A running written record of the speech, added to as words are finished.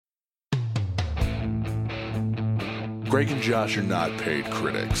Greg and Josh are not paid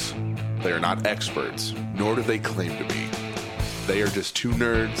critics. They are not experts, nor do they claim to be. They are just two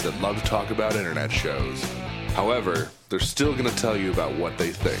nerds that love to talk about internet shows. However, they're still going to tell you about what they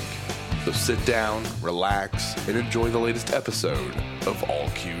think. So sit down, relax, and enjoy the latest episode of All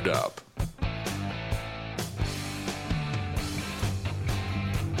Queued Up.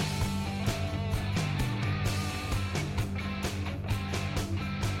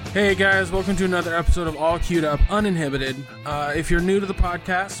 Hey guys, welcome to another episode of All Queued Up Uninhibited. If you're new to the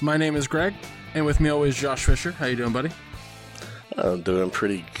podcast, my name is Greg, and with me always Josh Fisher. How you doing, buddy? I'm doing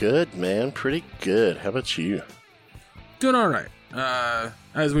pretty good, man. Pretty good. How about you? Doing all right.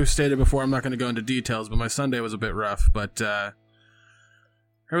 As we've stated before, I'm not going to go into details, but my Sunday was a bit rough, but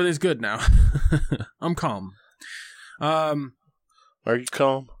everything's good now. I'm calm. Are you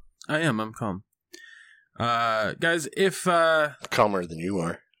calm? I am. I'm calm. Guys, if... Calmer than you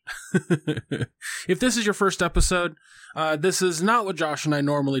are. If this is your first episode, this is not what Josh and I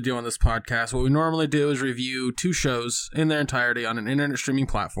normally do on this podcast. What we normally do is review two shows in their entirety on an internet streaming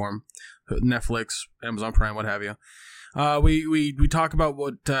platform, Netflix, Amazon Prime, what have you. We talk about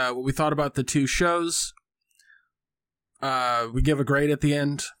what we thought about the two shows. We give a grade at the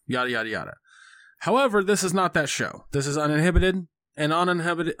end, yada yada yada. However, this is not that show. This is Uninhibited, and on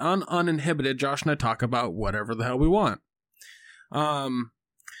Uninhibited, Josh and I talk about whatever the hell we want.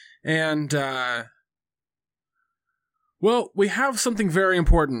 Well, we have something very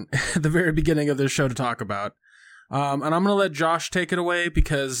important at the very beginning of this show to talk about. And I'm going to let Josh take it away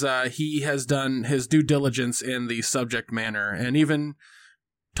because he has done his due diligence in the subject matter and even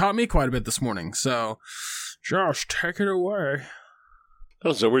taught me quite a bit this morning. So, Josh, take it away.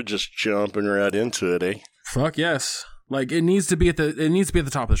 Oh, so we're just jumping right into it, eh? Fuck yes. Like, it needs to be at the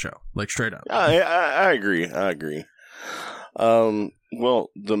top of the show, like straight up. I agree. Well,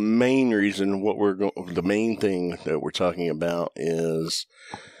 the main reason the main thing that we're talking about is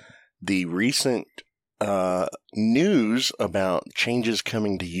the recent news about changes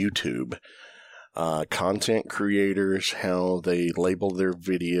coming to YouTube. Content creators, how they label their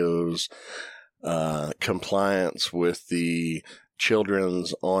videos, compliance with the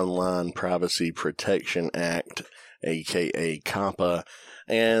Children's Online Privacy Protection Act, aka COPPA,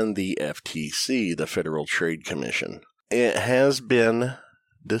 and the FTC, the Federal Trade Commission. It has been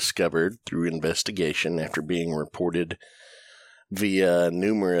discovered through investigation after being reported via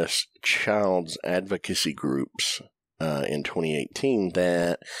numerous child's advocacy groups in 2018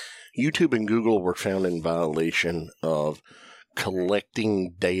 that YouTube and Google were found in violation of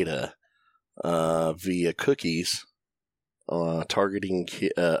collecting data via cookies targeting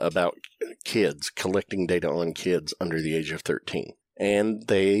about kids, collecting data on kids under the age of 13. And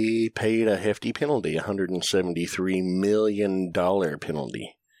they paid a hefty penalty, $173 million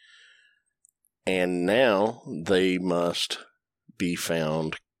penalty. And now they must be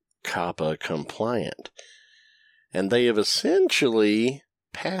found COPPA compliant. And they have essentially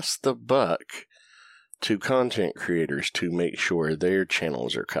passed the buck to content creators to make sure their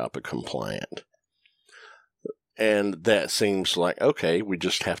channels are COPPA compliant. And that seems like, okay, we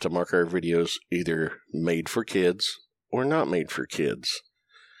just have to mark our videos either made for kids or not made for kids.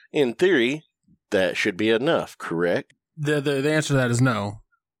 In theory, that should be enough, correct? The answer to that is no.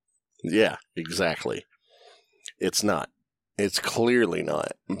 Yeah, exactly. It's not. It's clearly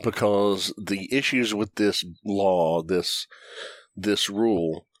not, because the issues with this law, this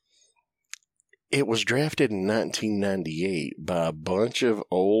rule, it was drafted in 1998 by a bunch of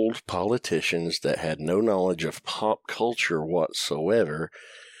old politicians that had no knowledge of pop culture whatsoever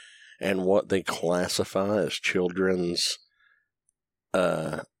and what they classify as children's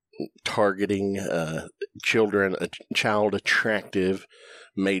targeting, child attractive,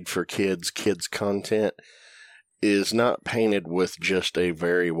 made for kids content is not painted with just a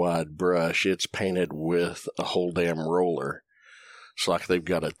very wide brush. It's painted with a whole damn roller. It's like they've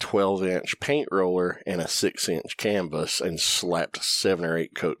got a 12-inch paint roller and a 6-inch canvas and slapped 7 or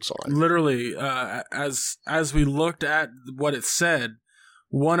 8 coats on. Literally, as we looked at what it said,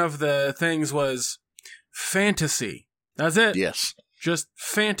 one of the things was fantasy. That's it. Yes. Just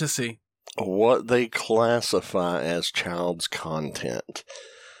fantasy. What they classify as child's content.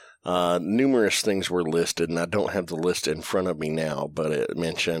 Numerous things were listed, and I don't have the list in front of me now, but it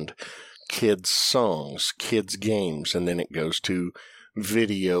mentioned kids' songs, kids' games, and then it goes to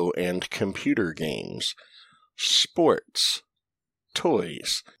video and computer games, sports,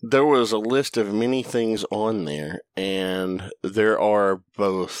 toys. There was a list of many things on there, and there are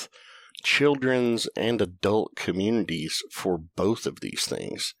both children's and adult communities for both of these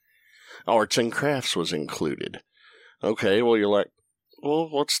things. Arts and crafts was included. Okay, well, you're like, well,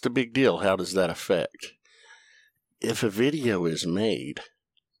 what's the big deal? How does that affect? if a video is made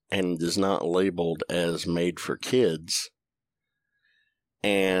and is not labeled as made for kids,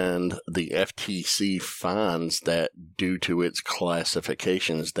 and the FTC finds that due to its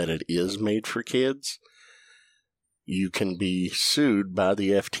classifications that it is made for kids, you can be sued by the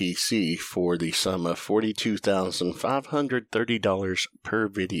FTC for the sum of $42,530 per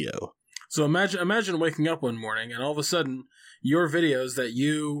video. So imagine waking up one morning and all of a sudden your videos that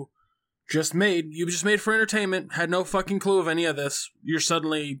you just made for entertainment, had no fucking clue of any of this, you're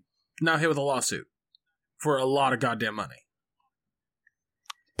suddenly now hit with a lawsuit for a lot of goddamn money.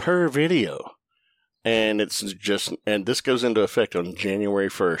 Per video. And this goes into effect on January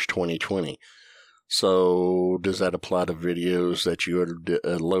 1st, 2020. So does that apply to videos that you had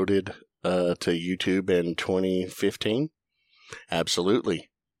loaded to YouTube in 2015? Absolutely.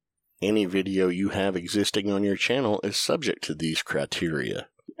 Any video you have existing on your channel is subject to these criteria.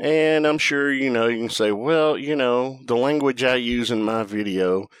 And I'm sure, you can say, well, the language I use in my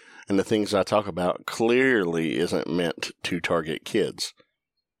video and the things I talk about clearly isn't meant to target kids.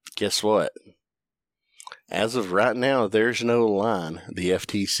 Guess what? As of right now, there's no line. The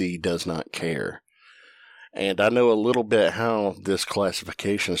FTC does not care. And I know a little bit how this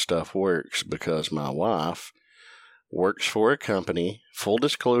classification stuff works because my wife works for a company, full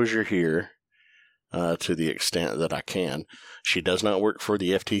disclosure here, to the extent that I can. She does not work for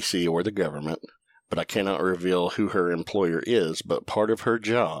the FTC or the government, but I cannot reveal who her employer is. But part of her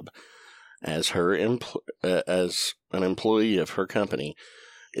job as as an employee of her company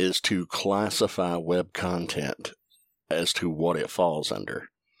is to classify web content as to what it falls under.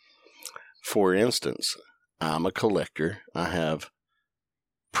 For instance, I'm a collector. I have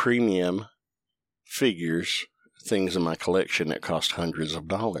premium figures, things in my collection that cost hundreds of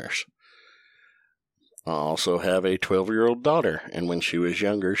dollars. I also have a 12-year-old daughter, and when she was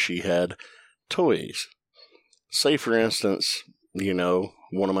younger, she had toys. Say, for instance,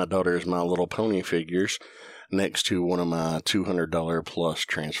 one of my daughter's My Little Pony figures next to one of my $200 plus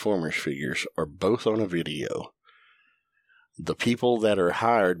Transformers figures are both on a video. The people that are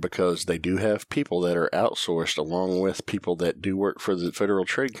hired, because they do have people that are outsourced along with people that do work for the Federal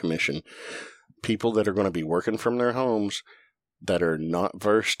Trade Commission, people that are going to be working from their homes that are not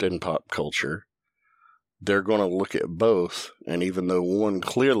versed in pop culture, they're going to look at both, and even though one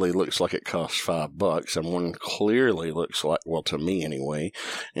clearly looks like it costs $5 and one clearly looks like, well, to me anyway,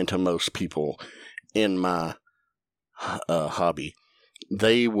 and to most people in my hobby,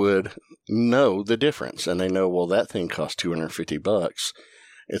 they would know the difference, and they know, well, that thing costs $250.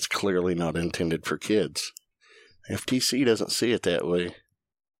 It's clearly not intended for kids. FTC doesn't see it that way.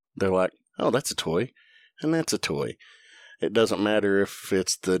 They're like, oh, that's a toy, and that's a toy. It doesn't matter if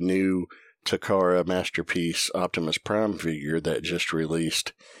it's the new Takara Masterpiece Optimus Prime figure that just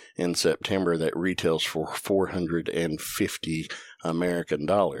released in September that retails for $450 American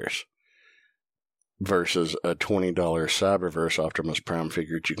dollars versus a $20 Cyberverse Optimus Prime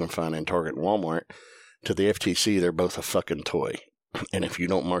figure that you can find in Target and Walmart. To the FTC, they're both a fucking toy. And if you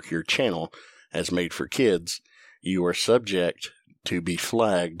don't mark your channel as made for kids, you are subject to be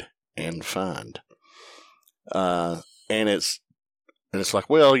flagged and fined. And it's like,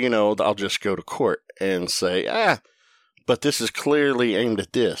 well, I'll just go to court and say, but this is clearly aimed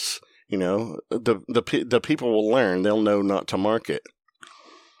at this. The people will learn. They'll know not to mark it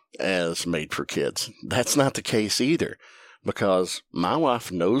as made for kids. That's not the case either, because my wife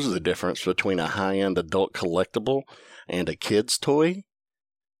knows the difference between a high-end adult collectible and a kid's toy,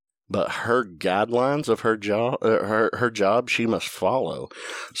 but her guidelines of her job she must follow.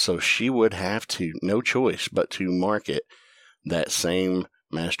 So she would have to, no choice but to market that same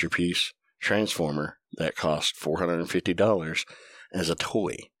Masterpiece Transformer that cost $450 as a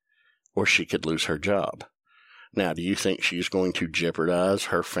toy, or she could lose her job. Now, do you think she's going to jeopardize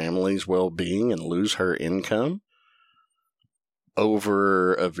her family's well-being and lose her income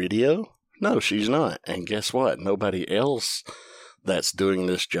over a video? No, she's not. And guess what? Nobody else that's doing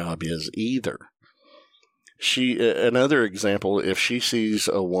this job is either. Another example, if she sees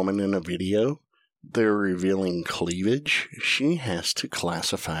a woman in a video, they're revealing cleavage, she has to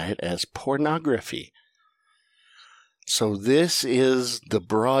classify it as pornography. So this is the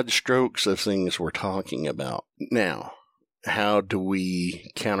broad strokes of things we're talking about. Now, how do we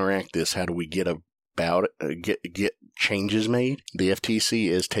counteract this? How do we get changes made? The FTC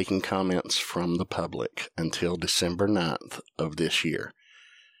is taking comments from the public until December 9th of this year.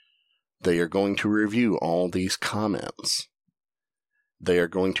 They are going to review all these comments. They are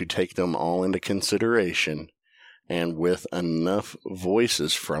going to take them all into consideration, and with enough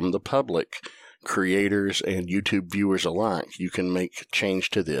voices from the public, creators and YouTube viewers alike, you can make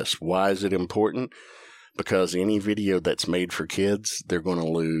change to this. Why is it important? because any video that's made for kids, they're going to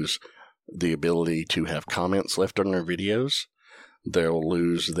lose the ability to have comments left on their videos. They'll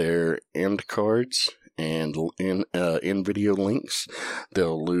lose their end cards and in video links.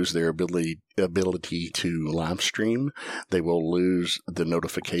 They'll lose their ability to live stream. They will lose the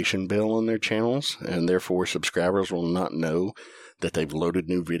notification bell on their channels, and therefore subscribers will not know that they've loaded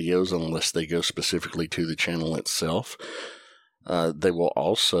new videos unless they go specifically to the channel itself. They will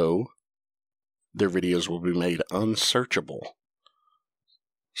also, their videos will be made unsearchable.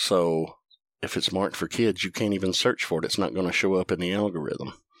 So if it's marked for kids, you can't even search for it. It's not going to show up in the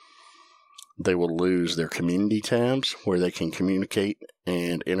algorithm. They will lose their community tabs where they can communicate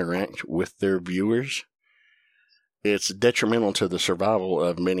and interact with their viewers. It's detrimental to the survival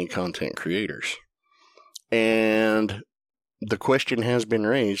of many content creators. And the question has been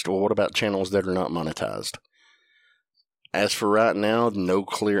raised, well, what about channels that are not monetized? As for right now, no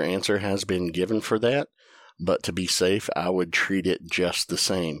clear answer has been given for that. But to be safe, I would treat it just the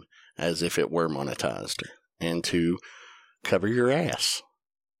same as if it were monetized. And to cover your ass.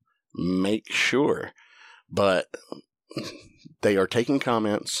 Make sure. But they are taking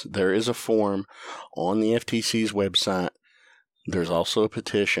comments. There is a form on the FTC's website. There's also a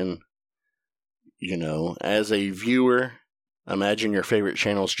petition. You know, as a viewer, imagine your favorite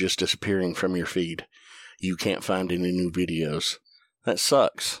channels just disappearing from your feed. You can't find any new videos. That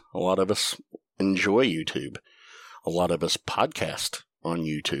sucks. A lot of us enjoy YouTube. A lot of us podcast on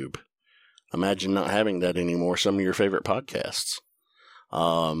YouTube. Imagine not having that anymore. Some of your favorite podcasts.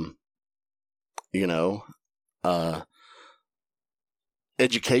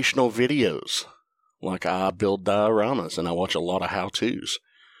 Educational videos. Like I build dioramas and I watch a lot of how-tos.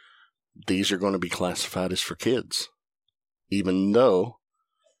 These are going to be classified as for kids. Even though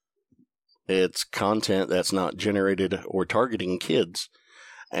it's content that's not generated or targeting kids.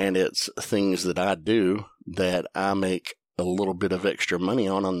 And it's things that I do that I make a little bit of extra money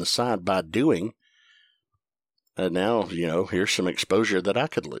on the side by doing. And now, here's some exposure that I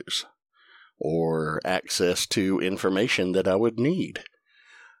could lose. Or access to information that I would need.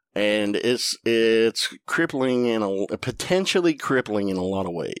 And it's crippling potentially crippling in a lot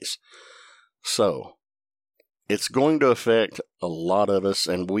of ways. So, it's going to affect a lot of us,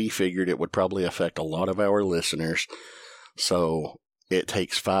 and we figured it would probably affect a lot of our listeners. So, it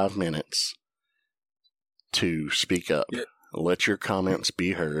takes 5 minutes to speak up. Yeah. Let your comments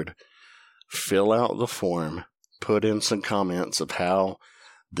be heard. Fill out the form. Put in some comments of how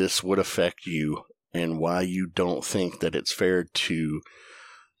this would affect you and why you don't think that it's fair to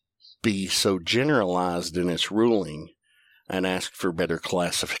be so generalized in its ruling, and ask for better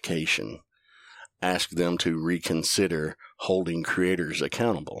classification. Ask them to reconsider holding creators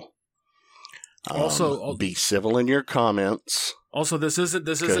accountable. Also, be civil in your comments. Also, this isn't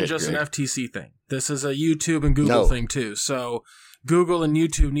just Greg. An FTC thing. This is a YouTube and Google thing too. So Google and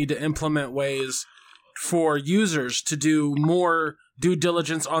YouTube need to implement ways for users to do more due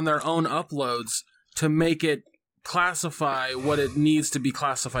diligence on their own uploads to make it classify what it needs to be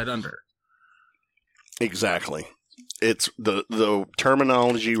classified under. Exactly. It's the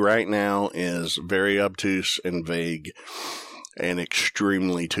terminology right now is very obtuse and vague and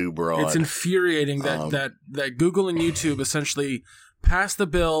extremely too broad. It's infuriating that Google and YouTube essentially pass the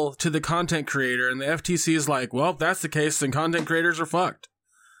bill to the content creator, and the FTC is like, well, if that's the case, then content creators are fucked.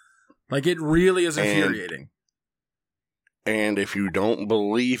 Like, it really is infuriating. And if you don't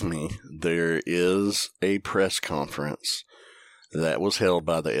believe me, there is a press conference that was held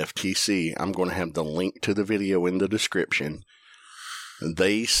by the FTC. I'm going to have the link to the video in the description.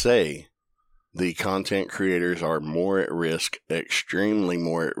 They say the content creators are more at risk, extremely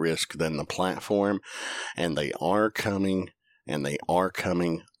more at risk than the platform, and they are coming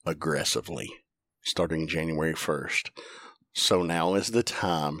aggressively starting January 1st. So now is the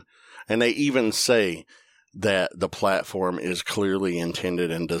time. And they even say that the platform is clearly intended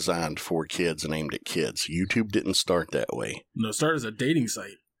and designed for kids and aimed at kids. YouTube didn't start that way. No, it started as a dating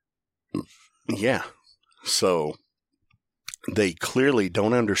site. Yeah. So they clearly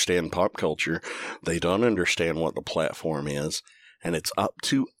don't understand pop culture. They don't understand what the platform is. And it's up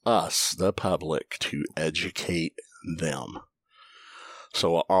to us, the public, to educate them.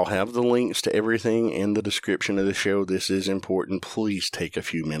 So I'll have the links to everything in the description of the show. This is important. Please take a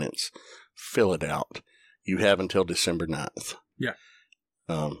few minutes. Fill it out. You have until December 9th. Yeah.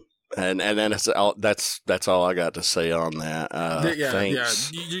 And that's all I got to say on that.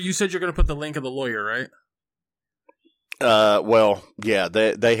 Thanks. Yeah. You said you're going to put the link of the lawyer, right? Well, yeah,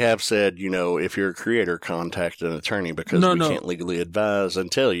 they have said, if you're a creator, contact an attorney because we can't legally advise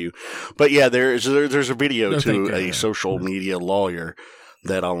and tell you. But yeah, there's a video to a social media lawyer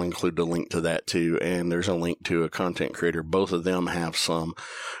that I'll include the link to that too. And there's a link to a content creator. Both of them have some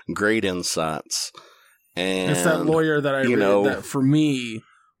great insights. And it's that lawyer that I read that for me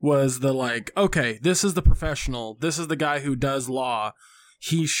was the like, okay, this is the professional. This is the guy who does law.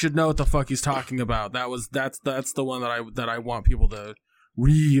 He should know what the fuck he's talking about. That's the one that I want people to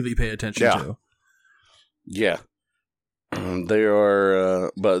really pay attention to. Yeah. There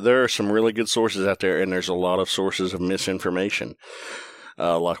are, but there are some really good sources out there, and there's a lot of sources of misinformation.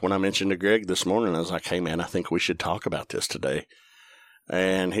 Like when I mentioned to Greg this morning, I was like, hey man, I think we should talk about this today.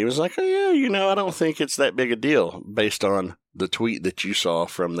 And he was like, oh yeah, I don't think it's that big a deal based on the tweet that you saw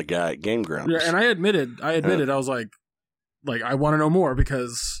from the guy at Game Grumps. Yeah, and I admitted, I was like, I want to know more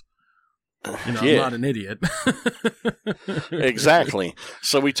because, I'm not an idiot. Exactly.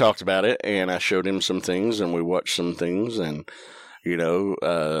 So we talked about it, and I showed him some things, and we watched some things, and,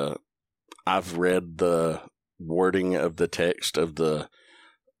 I've read the wording of the text of the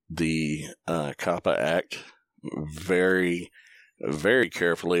COPPA Act very, very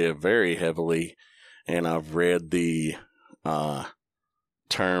carefully, very heavily, and I've read the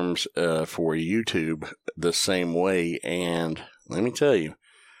terms for YouTube the same way, and let me tell you,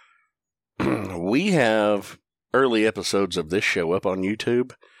 we have early episodes of this show up on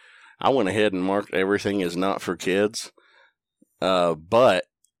YouTube. I went ahead and marked everything as not for kids, but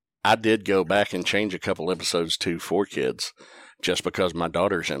I did go back and change a couple episodes to for kids, just because my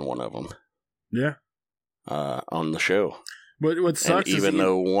daughter's in one of them. Yeah, on the show. What sucks and even is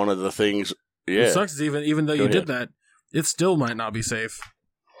though one of the things, what sucks is even though you did that, it still might not be safe.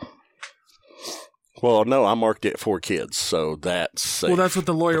 Well, no, I marked it for kids, so that's safe. Well, that's what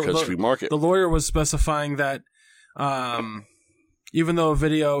the lawyer. Because if we mark it, the lawyer was specifying that even though a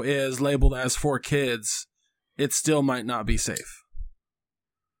video is labeled as for kids, it still might not be safe.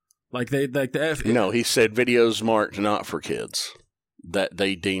 No, he said videos marked not for kids that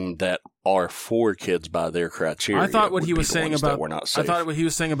they deemed that are for kids by their criteria. I thought what he was saying about what he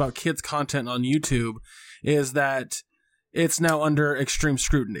was saying about kids content on YouTube is that it's now under extreme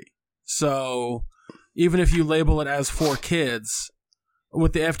scrutiny. So even if you label it as for kids,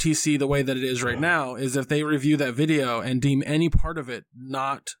 with the FTC the way that it is right now, is if they review that video and deem any part of it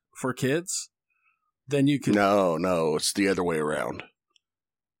not for kids, then you can... No, it's the other way around.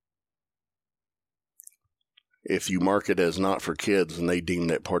 If you mark it as not for kids and they deem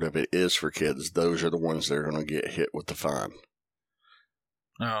that part of it is for kids, those are the ones that are going to get hit with the fine.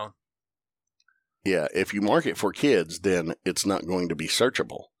 Oh. Yeah, if you mark it for kids, then it's not going to be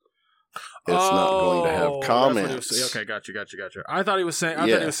searchable. It's not going to have comments. Okay, gotcha. I thought he was saying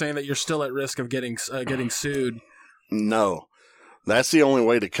that you're still at risk of getting sued. No. That's the only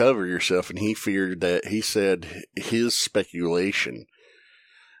way to cover yourself, and he said his speculation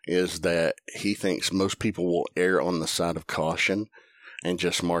is that he thinks most people will err on the side of caution and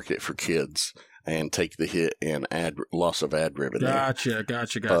just mark it for kids and take the hit in loss of ad revenue. Gotcha.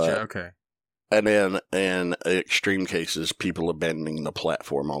 Okay. And then in extreme cases, people abandoning the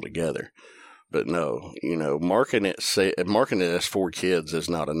platform altogether. But no, marking it as for kids is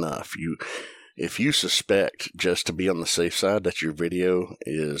not enough. If you suspect, just to be on the safe side, that your video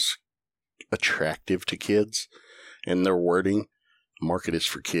is attractive to kids and their wording, mark it as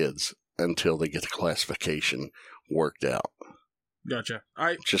for kids until they get the classification worked out. Gotcha.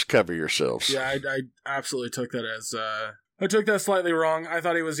 Just cover yourselves. Yeah, I absolutely took that as I took that slightly wrong. I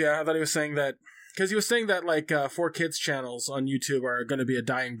thought he was saying that because he was saying that for kids channels on YouTube are going to be a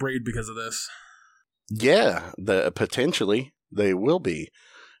dying breed because of this. Yeah, potentially they will be,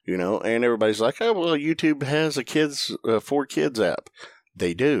 and everybody's like, oh, well, YouTube has a for kids app.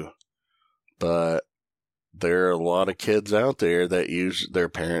 They do. But there are a lot of kids out there that use their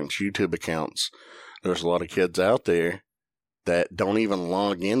parents' YouTube accounts. There's a lot of kids out there that don't even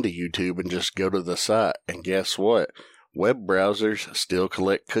log into YouTube and just go to the site. And guess what? Web browsers still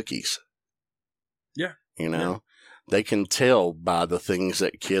collect cookies. Yeah. They can tell by the things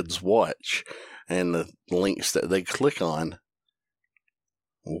that kids watch and the links that they click on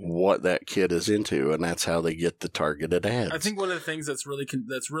what that kid is into, and that's how they get the targeted ads. I think one of the things that's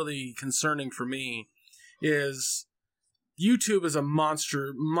really concerning for me is YouTube is a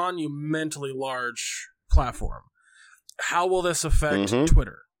monumentally large platform. How will this affect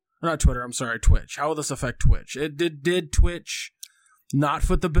Twitter? Not Twitter, I'm sorry, Twitch. How will this affect Twitch? Did Twitch not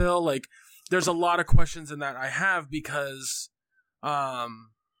foot the bill? There's a lot of questions in that I have because, for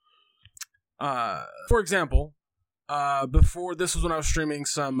example, before this was when I was streaming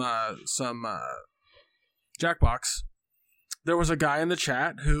some Jackbox, there was a guy in the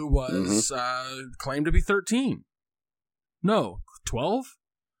chat who was claimed to be 13. No, 12?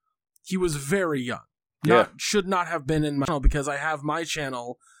 He was very young. should not have been in my channel because I have my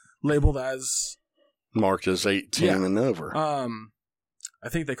channel labeled as marked as 18 and over. I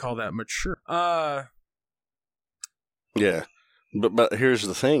think they call that mature. Yeah, but here's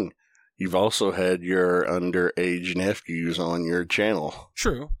the thing: you've also had your underage nephews on your channel.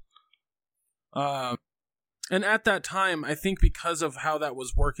 True. And at that time, I think because of how that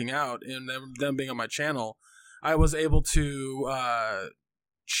was working out and them being on my channel, I was able to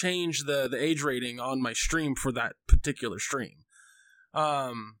change the age rating on my stream for that particular stream.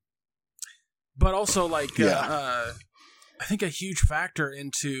 But also, like, I think a huge factor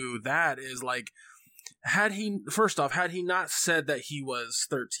into that is, like, had he not said that he was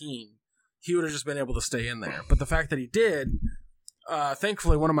 13, he would have just been able to stay in there. But the fact that he did,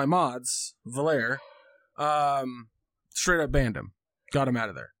 thankfully, one of my mods, Valere, straight up banned him. Got him out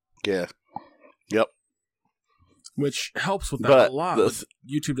of there. Yeah. Yep. Which helps with that a lot.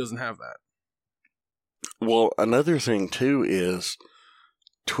 YouTube doesn't have that. Well, another thing, too, is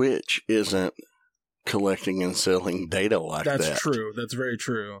Twitch isn't collecting and selling data like that. That's true. That's very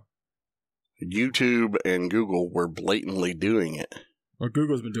true. YouTube and Google were blatantly doing it. Well,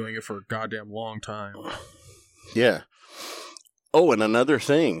 Google's been doing it for a goddamn long time. Yeah. Oh, and another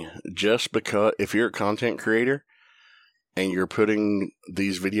thing, just because if you're a content creator and you're putting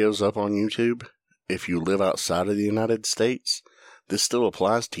these videos up on YouTube, if you live outside of the United States, this still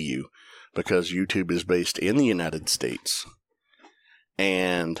applies to you because YouTube is based in the United States.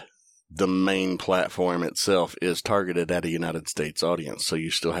 And the main platform itself is targeted at a United States audience, so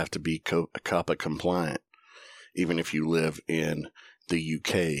you still have to be COPPA compliant, even if you live in the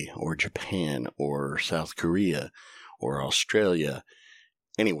UK or Japan or South Korea or Australia,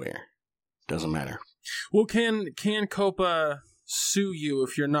 anywhere. Doesn't matter. Well, can COPPA sue you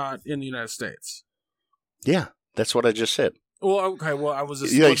if you're not in the United States? Yeah, that's what I just said. Well, okay, well, I was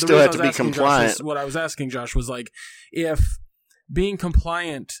just... Yeah, you still have to be compliant. What I was asking Josh was, like, if being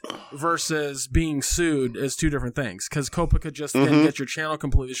compliant versus being sued is two different things, because COPPA could just then get your channel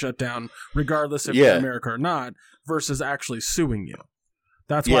completely shut down, regardless if you're in America or not, versus actually suing you.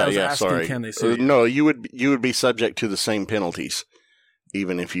 That's why I was asking, can they sue you? No, you would be subject to the same penalties,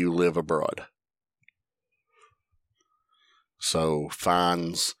 even if you live abroad. So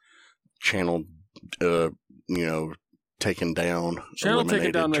fines, channel, taken down, channel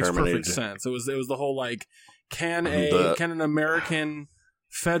taken down makes perfect sense. It was the whole, like, can an American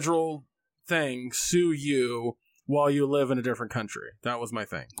federal thing sue you while you live in a different country? That was my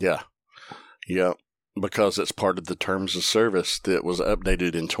thing. Yeah. Yeah. Because it's part of the terms of service that was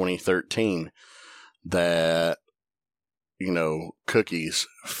updated in 2013 that, cookies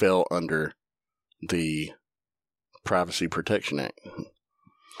fell under the Privacy Protection Act.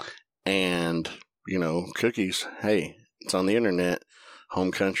 And, cookies, hey, it's on the internet.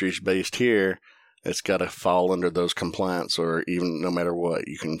 Home country's based here. It's got to fall under those compliance, or even no matter what,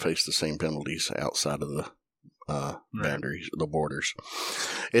 you can face the same penalties outside of the boundaries, the borders.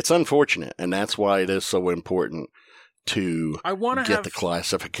 It's unfortunate, and that's why it is so important to get the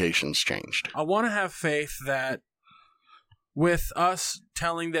classifications changed. I want to have faith that with us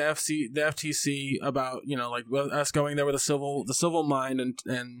telling the FTC about, like us going there with the civil mind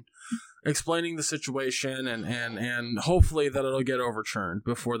and explaining the situation and hopefully that it'll get overturned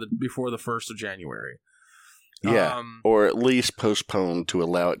before the 1st of January. Yeah, or at least postponed to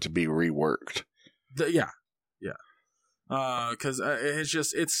allow it to be reworked. Because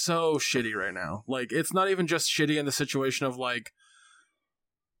it's so shitty right now. Like, it's not even just shitty in the situation of, like,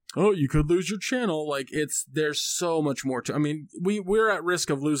 oh, you could lose your channel. Like, there's so much more to... I mean, we're at risk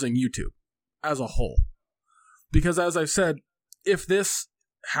of losing YouTube as a whole. Because, as I've said, if this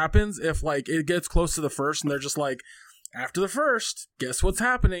happens, if, like, it gets close to the 1st and they're just like, after the 1st, guess what's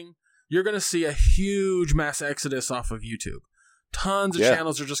happening? You're going to see a huge mass exodus off of YouTube. Tons of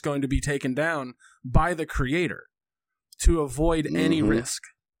channels are just going to be taken down by the creator to avoid any risk.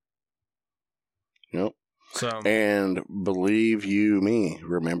 Yep. So, and believe you me,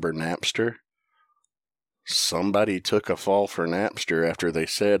 remember Napster? Somebody took a fall for Napster after they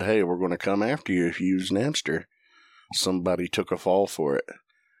said, hey, we're going to come after you if you use Napster. Somebody took a fall for it.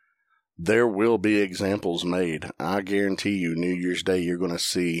 There will be examples made. I guarantee you, New Year's Day, you're going to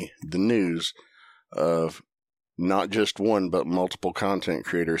see the news of not just one, but multiple content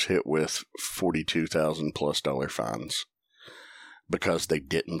creators hit with $42,000+ fines because they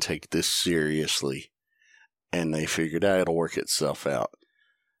didn't take this seriously and they figured out it'll work itself out.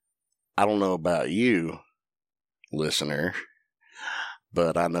 I don't know about you, listener,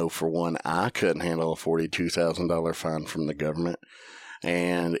 but I know for one, I couldn't handle a $42,000 fine from the government.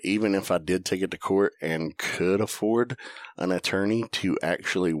 And even if I did take it to court and could afford an attorney to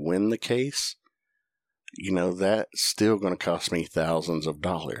actually win the case, that's still going to cost me thousands of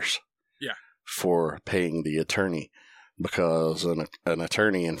dollars. Yeah. For paying the attorney. Because an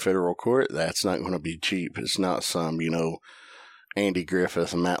attorney in federal court, that's not going to be cheap. It's not some, Andy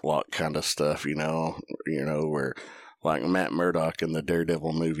Griffith Matlock kind of stuff, where like Matt Murdock in the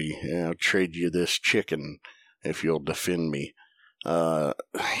Daredevil movie, I'll trade you this chicken if you'll defend me. Yeah,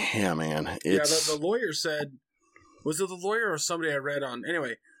 man. It's... Yeah, the lawyer said, was it the lawyer or somebody I read on?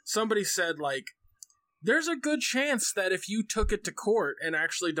 Anyway, somebody said, like, there's a good chance that if you took it to court and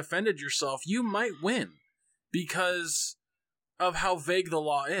actually defended yourself, you might win. Because of how vague the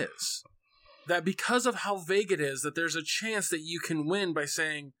law is. That because of how vague it is, that there's a chance that you can win by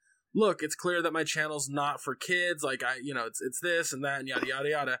saying, look, it's clear that my channel's not for kids, like, it's this and that and yada, yada,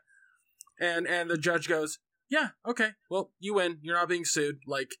 yada. And the judge goes, yeah, okay, well, you win. You're not being sued.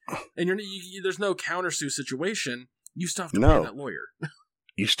 Like, and there's no countersue situation. You still have to pay that lawyer.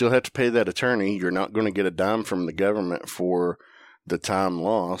 You still have to pay that attorney. You're not going to get a dime from the government for the time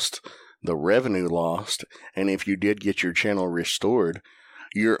lost, the revenue lost, and if you did get your channel restored,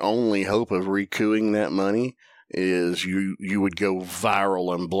 your only hope of recouping that money is you would go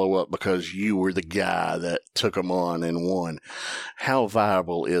viral and blow up because you were the guy that took them on and won. How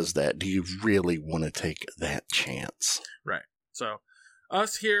viable is that? Do you really want to take that chance? Right. So,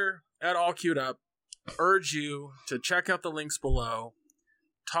 us here at All Queued Up urge you to check out the links below.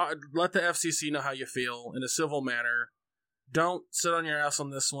 Let the FCC know how you feel in a civil manner. Don't sit on your ass on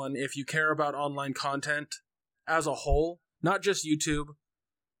this one. If you care about online content as a whole, not just YouTube.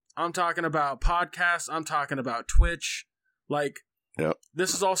 I'm talking about podcasts. I'm talking about Twitch. Like, yep.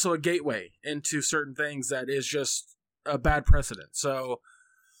 This is also a gateway into certain things that is just a bad precedent. So,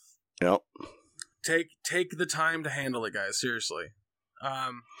 yep. Take the time to handle it, guys. Seriously.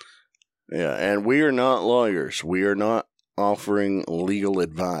 Yeah, and we are not lawyers. We are not offering legal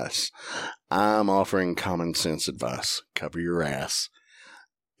advice. I'm offering common sense advice. Cover your ass.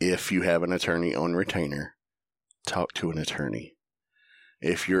 If you have an attorney on retainer, talk to an attorney.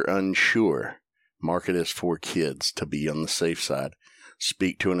 If you're unsure, mark it as for kids to be on the safe side.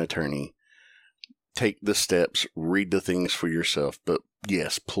 Speak to an attorney. Take the steps. Read the things for yourself. But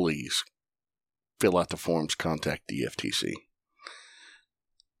yes, please fill out the forms. Contact the FTC.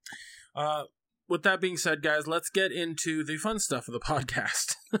 With that being said, guys, let's get into the fun stuff of the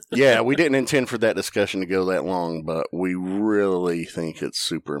podcast. Yeah, we didn't intend for that discussion to go that long, but we really think it's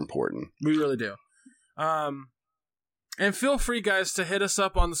super important. We really do. And feel free, guys, to hit us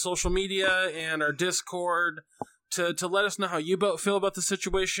up on the social media and our Discord to let us know how you feel about the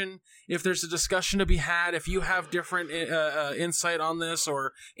situation. If there's a discussion to be had, if you have different insight on this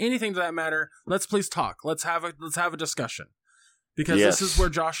or anything to that matter, let's please talk. Let's have a discussion. Because This is where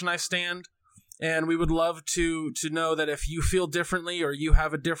Josh and I stand. And we would love to know that if you feel differently or you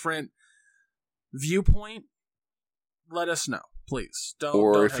have a different viewpoint, let us know, please.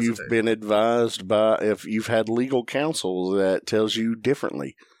 Don't if you've been advised if you've had legal counsel that tells you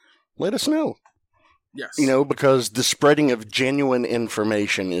differently, let us know. Yes. Because the spreading of genuine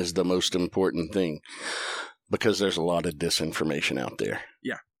information is the most important thing. Because there's a lot of disinformation out there.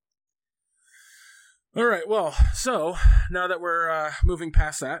 Yeah. All right. Well, so now that we're moving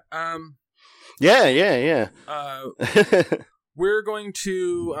past that, Yeah. We're going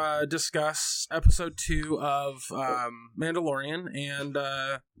to discuss episode 2 of Mandalorian and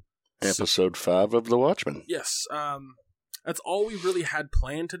episode 5 of The Watchmen. Yes. That's all we really had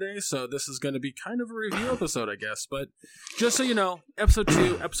planned today, so this is going to be kind of a review episode, I guess. But just so you know, episode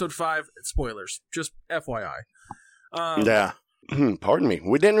 2, episode 5, spoilers. Just FYI. Yeah. Pardon me.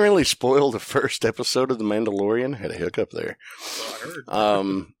 We didn't really spoil the first episode of The Mandalorian. Had a hiccup there. So I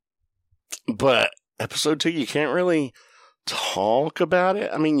heard. But episode 2, you can't really talk about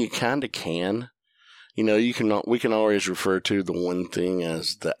it. I mean, you kind of can. We can always refer to the one thing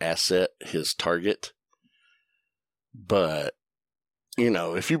as the asset, his target. But,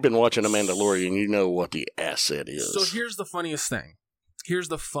 if you've been watching The Mandalorian, you know what the asset is. So here's the funniest thing.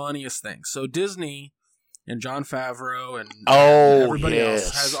 So Disney and Jon Favreau and everybody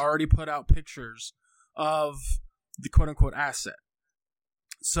else has already put out pictures of the quote-unquote asset.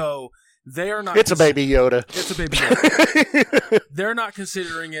 So they are not... It's a baby Yoda. They're not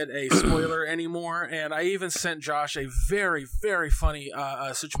considering it a spoiler anymore, and I even sent Josh a very, very funny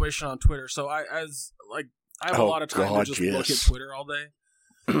situation on Twitter. So I have a lot of time to just look at Twitter all day.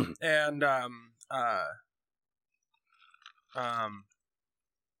 And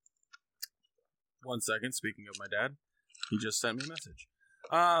one second, speaking of my dad, he just sent me a message.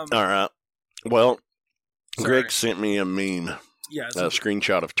 All right. Well, sorry. Greg sent me a meme. Yeah, a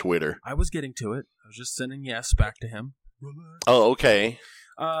screenshot of Twitter. I was getting to it. I was just sending yes back to him. Oh, okay.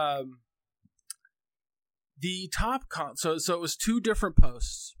 The top so it was 2 different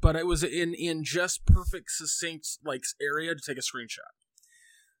posts, but it was in just perfect succinct like area to take a screenshot.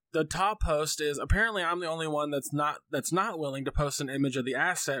 The top post is, apparently I'm the only one that's not willing to post an image of the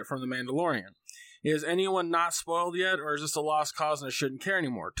asset from The Mandalorian. Is anyone not spoiled yet, or is this a lost cause and I shouldn't care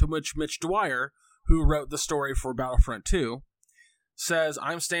anymore? To which Mitch Dwyer, who wrote the story for Battlefront 2, says,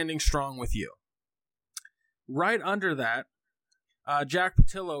 I'm standing strong with you. Right under that, Jack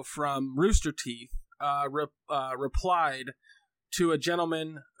Patillo from Rooster Teeth replied to a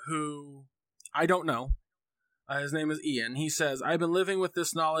gentleman who I don't know. His name is Ian. He says, I've been living with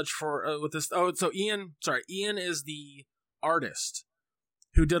this knowledge Ian is the artist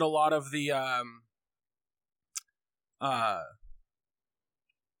who did a lot of the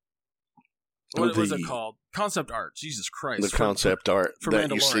what was it called? Concept art. Jesus Christ. The concept art for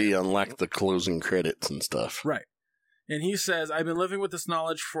that you see on like the closing credits and stuff. Right. And he says, I've been living with this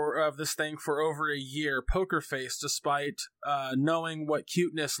knowledge of this thing for over a year, poker face, despite knowing what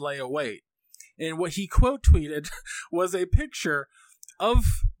cuteness lay await. And what he quote tweeted was a picture of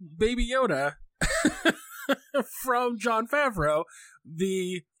Baby Yoda from Jon Favreau,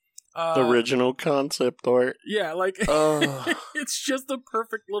 the original concept art. Yeah, like it's just the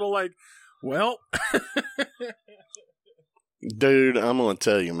perfect little like, well, dude, I'm gonna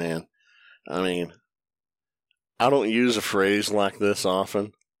tell you, man. I mean, I don't use a phrase like this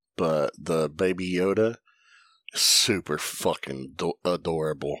often, but the Baby Yoda is super fucking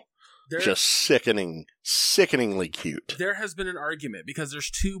adorable. Just sickeningly cute. There has been an argument because there's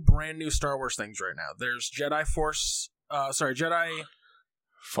 2 brand new Star Wars things right now. There's Jedi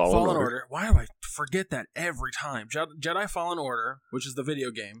Fallen Order. Why do I forget that every time? Jedi Fallen Order, which is the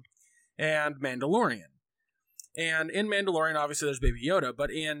video game, and Mandalorian. And in Mandalorian, obviously, there's Baby Yoda,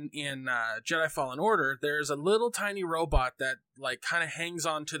 but in Jedi Fallen Order, there's a little tiny robot that like kind of hangs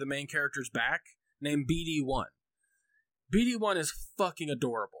onto the main character's back named BD-1. BD-1 is fucking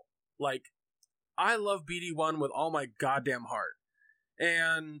adorable. Like, I love BD-1 with all my goddamn heart.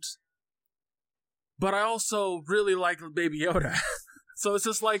 But I also really like Baby Yoda. So it's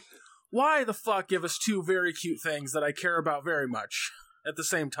just like, why the fuck give us 2 very cute things that I care about very much at the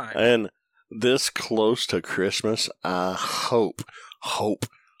same time? And this close to Christmas, I hope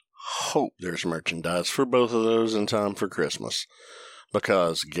there's merchandise for both of those in time for Christmas.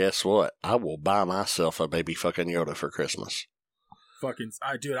 Because guess what? I will buy myself a baby fucking Yoda for Christmas.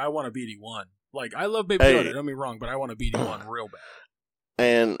 I want a BD-1. Like, I love Baby Yoda, don't get me wrong, but I want a BD-1 real bad.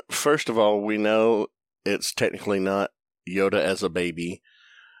 And first of all, we know it's technically not Yoda as a baby,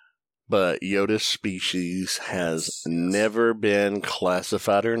 but Yoda's species has never been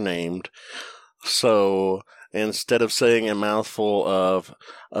classified or named. So instead of saying a mouthful of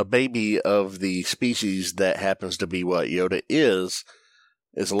a baby of the species that happens to be what Yoda is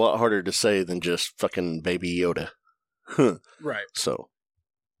a lot harder to say than just fucking Baby Yoda. Right. So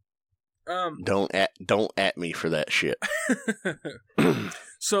don't at me for that shit.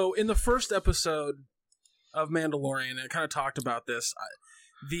 So in the first episode of Mandalorian, I kind of talked about this.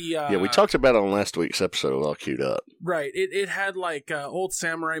 We talked about it on last week's episode. All queued up. Right. It had like old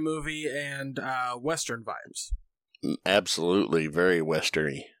samurai movie and Western vibes. Absolutely, very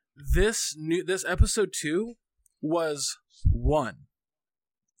Westerny. This episode 2 was one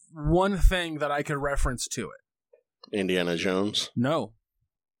thing that I could reference to it. Indiana Jones? No.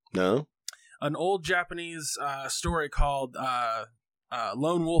 An old Japanese story called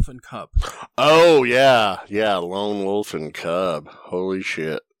Lone Wolf and Cub. Oh, yeah. Yeah, Lone Wolf and Cub. Holy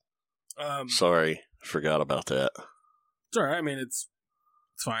shit. Sorry, forgot about that. It's alright. I mean, it's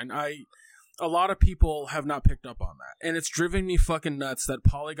fine. A lot of people have not picked up on that. And it's driven me fucking nuts that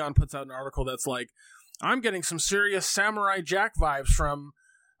Polygon puts out an article that's like, I'm getting some serious Samurai Jack vibes from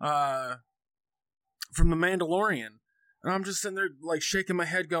The Mandalorian. And I'm just sitting there like shaking my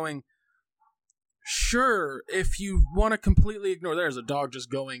head going, sure, if you want to completely ignore, there's a dog just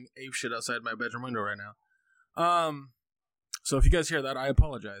going apeshit outside my bedroom window right now. So if you guys hear that, I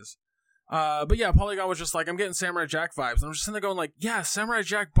apologize. But yeah, Polygon was just like, I'm getting Samurai Jack vibes. And I'm just sitting there going like, yeah, Samurai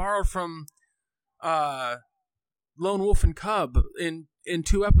Jack borrowed from Lone Wolf and Cub in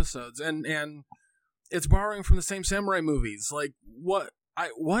 2 episodes. And it's borrowing from the same samurai movies. Like, what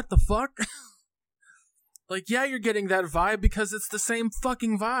the fuck? Like, yeah, you're getting that vibe because it's the same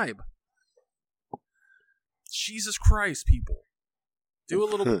fucking vibe. Jesus Christ, people. Do a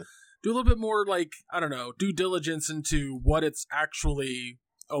little bit more, like, I don't know, due diligence into what it's actually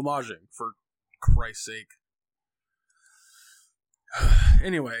homaging, for Christ's sake.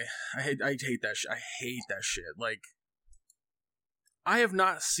 Anyway, I hate that shit. I hate that shit. Like, I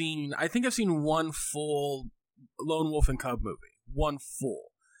think I've seen one full Lone Wolf and Cub movie. One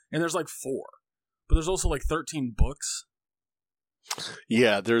full. And there's like 4. but there's also like 13 books.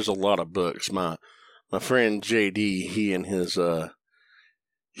 Yeah, there's a lot of books. My friend JD, he and his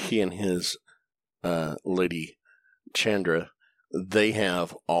lady Chandra, they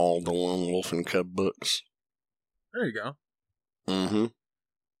have all the Lone Wolf and Cub books. There you go. Mm-hmm.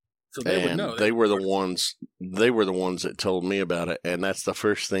 So they would know. They were the ones that told me about it, and that's the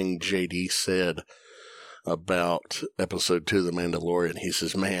first thing JD said about episode 2 of The Mandalorian. He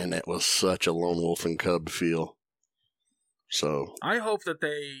says, "Man, that was such a Lone Wolf and Cub feel." So I hope that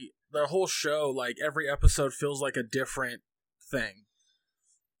the whole show, like every episode, feels like a different thing.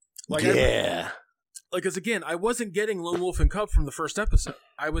 Like yeah, because again, I wasn't getting Lone Wolf and Cub from the first episode.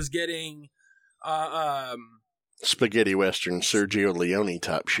 I was getting, spaghetti western Sergio Leone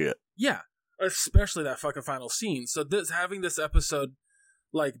type shit. Yeah, especially that fucking final scene. So having this episode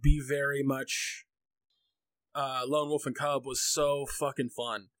like be very much Lone Wolf and Cub was so fucking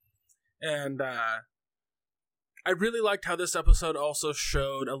fun, and I really liked how this episode also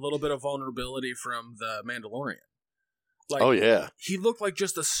showed a little bit of vulnerability from the Mandalorian. Like, oh yeah, he looked like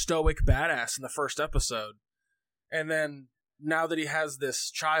just a stoic badass in the first episode, and then now that he has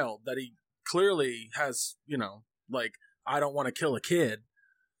this child that he clearly has, like, I don't want to kill a kid.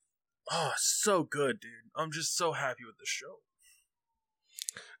 Oh, so good, dude. I'm just so happy with this show.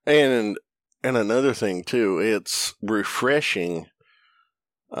 And another thing too, it's refreshing.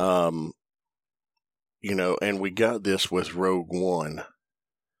 And we got this with Rogue One,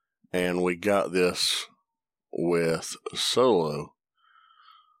 and we got this with Solo,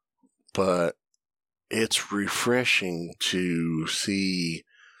 but it's refreshing to see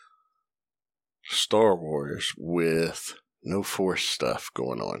Star Wars with no Force stuff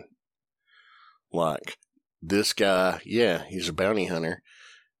going on. Like, this guy, yeah, he's a bounty hunter.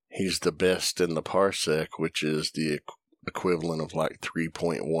 He's the best in the parsec, which is the equivalent of like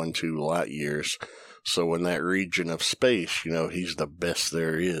 3.12 light years. So in that region of space, he's the best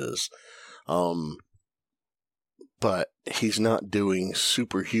there is. But he's not doing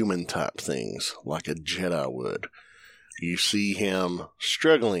superhuman type things like a Jedi would. You see him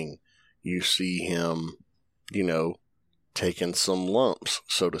struggling. You see him, taking some lumps,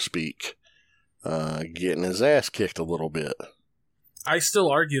 so to speak. Getting his ass kicked a little bit. I still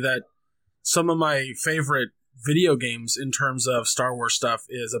argue that some of my favorite video games in terms of Star Wars stuff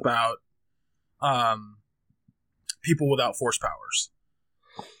is about people without Force powers.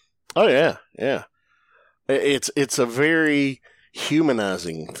 Oh yeah, yeah. It's a very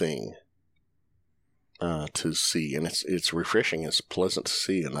humanizing thing to see, and it's refreshing. It's pleasant to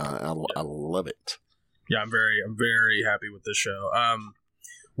see, and I love it. Yeah, I'm very happy with this show.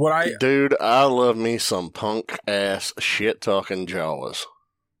 Dude, I love me some punk ass shit talking Jawas.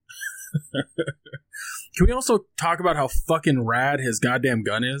 Can we also talk about how fucking rad his goddamn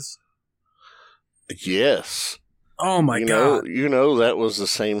gun is? Yes. Oh my god. That was the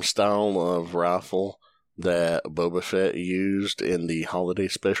same style of rifle that Boba Fett used in the holiday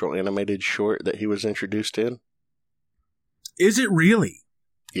special animated short that he was introduced in. Is it really?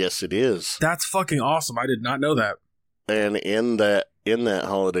 Yes, it is. That's fucking awesome. I did not know that. And in that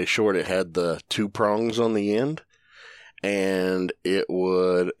holiday short, it had the 2 prongs on the end, and it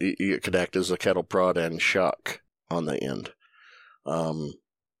could act as a cattle prod and shock on the end.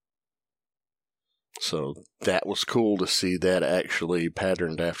 So that was cool to see that actually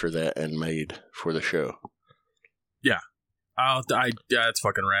patterned after that and made for the show. Yeah. Yeah, it's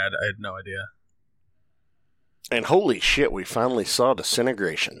fucking rad. I had no idea. And holy shit, we finally saw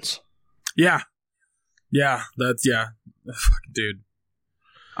disintegrations. Yeah. Yeah, fucking dude.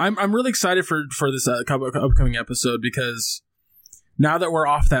 I'm really excited for this upcoming episode, because now that we're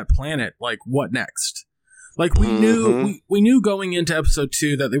off that planet, like, what next? Like, we knew going into episode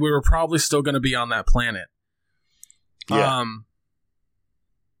 2 that we were probably still going to be on that planet. Yeah.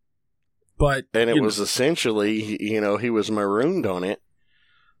 But it was essentially, he was marooned on it,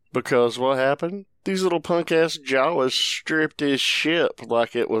 because what happened? These little punk ass Jawas stripped his ship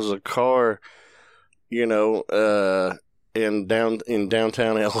like it was a car, in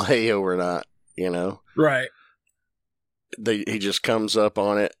downtown LA overnight, Right. He just comes up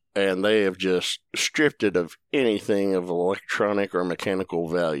on it, and they have just stripped it of anything of electronic or mechanical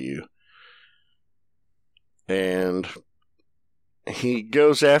value. And he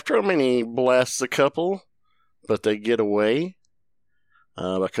goes after them, and he blasts a couple, but they get away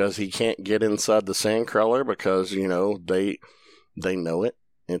because he can't get inside the sandcrawler, because, they know it.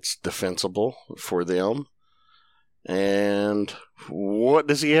 It's defensible for them. And what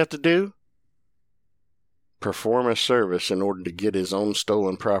does he have to do? Perform a service in order to get his own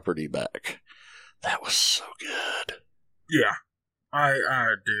stolen property back. That was so good. Yeah.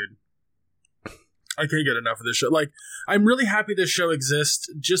 Dude. I can't get enough of this show. Like, I'm really happy this show exists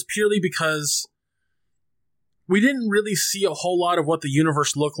just purely because we didn't really see a whole lot of what the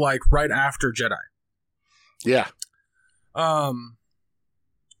universe looked like right after Jedi. Yeah.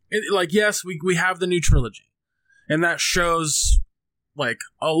 Yes, we have the new trilogy, and that shows like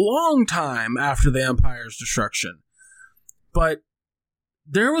a long time after the Empire's destruction. But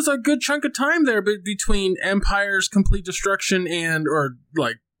there was a good chunk of time there between Empire's complete destruction or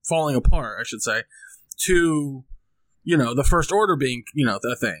like falling apart, I should say, to, the First Order being,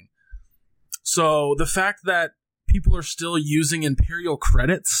 the thing. So the fact that people are still using Imperial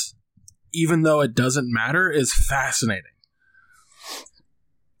credits, even though it doesn't matter, is fascinating.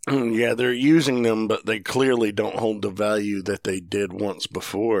 Yeah, they're using them, but they clearly don't hold the value that they did once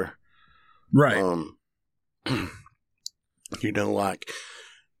before. Right. Like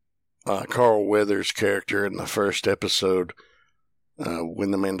Carl Weathers' character in the first episode,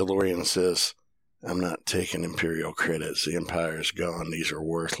 when the Mandalorian says, "I'm not taking Imperial credits. The Empire's gone. These are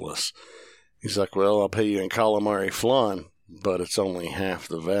worthless." He's like, "Well, I'll pay you in calamari flan, but it's only half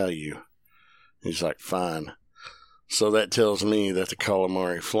the value." He's like, "Fine." So that tells me that the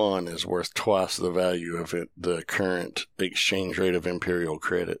calamari flan is worth twice the value of the current exchange rate of Imperial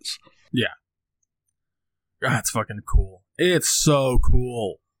credits. Yeah. That's fucking cool. It's so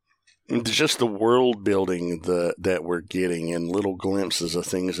cool. It's just the world building that we're getting and little glimpses of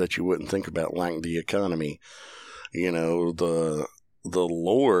things that you wouldn't think about, like the economy. The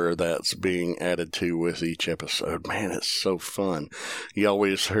lore that's being added to with each episode. Man, it's so fun. You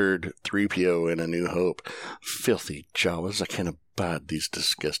always heard 3PO in A New Hope, "Filthy Jawas, I can't abide these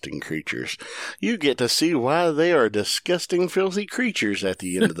disgusting creatures." You get to see why they are disgusting, filthy creatures at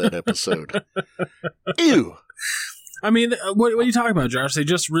the end of that episode. Ew! I mean, what are you talking about, Josh? They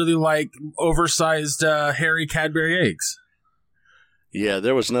just really like oversized hairy Cadbury eggs. Yeah,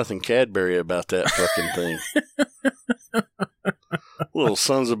 there was nothing Cadbury about that fucking thing. Little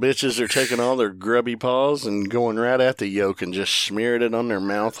sons of bitches are taking all their grubby paws and going right at the yolk and just smearing it on their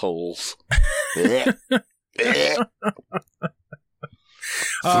mouth holes. The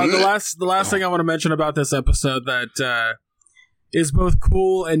last thing I want to mention about this episode that is both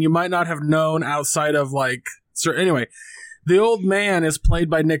cool and you might not have known outside of like... So anyway, the old man is played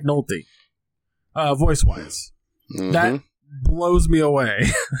by Nick Nolte, voice-wise. Mm-hmm. That blows me away.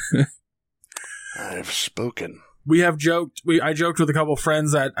 I have spoken. I joked with a couple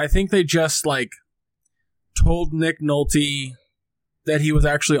friends that I think they just like told Nick Nolte that he was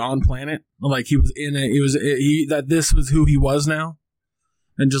actually on planet, like he was in it. That this was who he was now,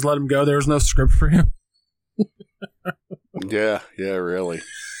 and just let him go. There was no script for him. Yeah, really.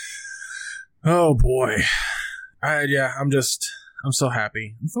 Oh boy, I'm so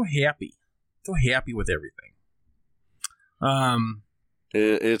happy. I'm so happy with everything.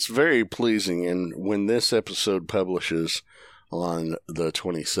 It's very pleasing, and when this episode publishes on the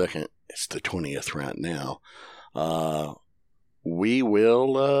 22nd, it's the 20th right now, we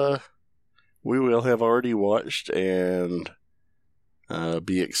will have already watched and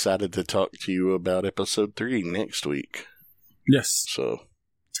be excited to talk to you about episode 3 next week. Yes. So.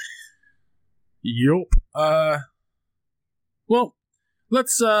 Yup. Well,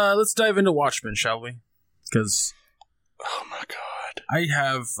 let's dive into Watchmen, shall we? Because... Oh my god. I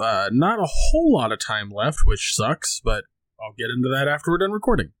have not a whole lot of time left, which sucks, but I'll get into that after we're done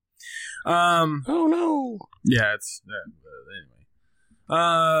recording. Oh no. Yeah,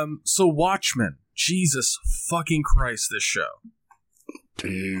 anyway. So Watchmen. Jesus fucking Christ, this show.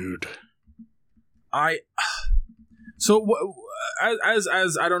 Dude. So as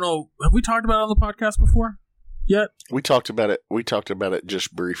I don't know, have we talked about it on the podcast before yet? We talked about it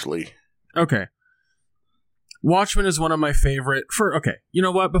just briefly. Okay. Watchmen is one of my favorite okay, you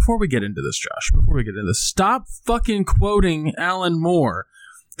know what? Before we get into this, Josh, stop fucking quoting Alan Moore.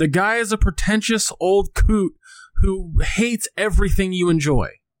 The guy is a pretentious old coot who hates everything you enjoy.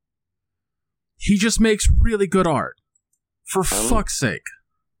 He just makes really good art. For fuck's sake.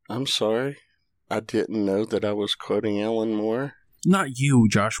 I'm sorry. I didn't know that I was quoting Alan Moore. Not you,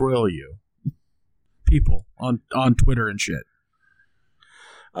 Josh. Royal you. People on Twitter and shit.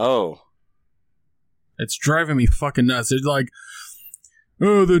 Oh. It's driving me fucking nuts. It's like,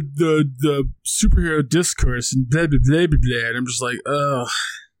 oh, the superhero discourse and blah, blah, blah, blah, blah. And I'm just like, ugh.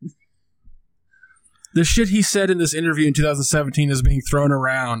 The shit he said in this interview in 2017 is being thrown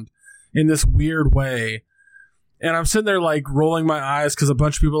around in this weird way. And I'm sitting there, like, rolling my eyes because a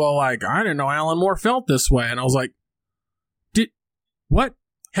bunch of people are like, I didn't know Alan Moore felt this way. And I was like, what?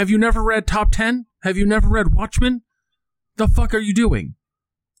 Have you never read Top 10? Have you never read Watchmen? The fuck are you doing?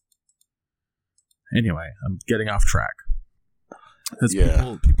 Anyway, I'm getting off track. Because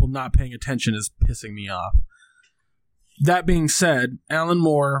people not paying attention is pissing me off. That being said, Alan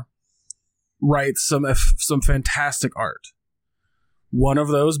Moore writes some fantastic art. One of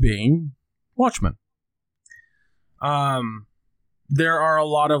those being Watchmen. There are a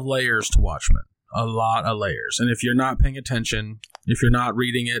lot of layers to Watchmen. A lot of layers. And if you're not paying attention, if you're not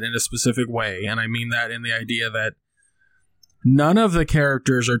reading it in a specific way, and I mean that in the idea that none of the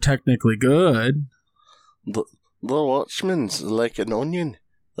characters are technically good. The Watchmen's like an onion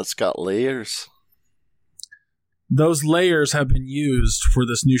that's got layers. Those layers have been used for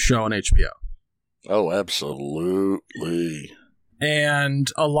this new show on HBO. Oh, absolutely. And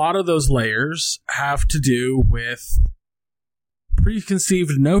a lot of those layers have to do with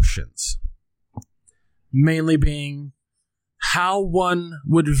preconceived notions. Mainly being how one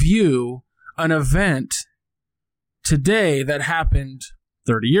would view an event today that happened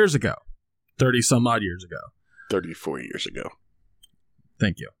 30 years ago. 30 some odd years ago. 34 years ago.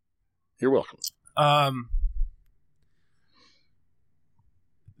 Thank you. You're welcome.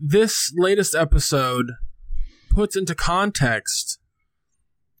 This latest episode puts into context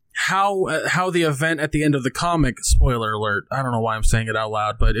how the event at the end of the comic, spoiler alert, I don't know why I'm saying it out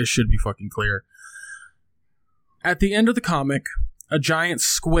loud, but it should be fucking clear. At the end of the comic, a giant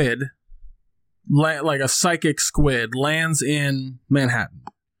squid, like a psychic squid, lands in Manhattan,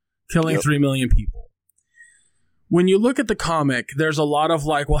 killing 3 million people. When you look at the comic, there's a lot of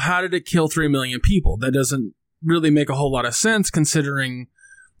like, well, how did it kill 3 million people? That doesn't really make a whole lot of sense considering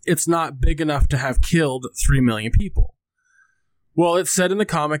it's not big enough to have killed 3 million people. Well, it's said in the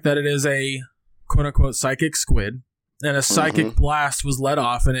comic that it is a quote-unquote psychic squid, and a psychic blast was let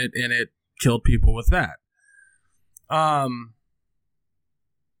off and it killed people with that.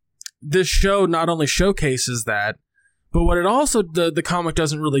 This show not only showcases that, but what it also, the comic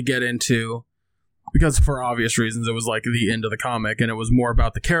doesn't really get into, because for obvious reasons it was like the end of the comic and it was more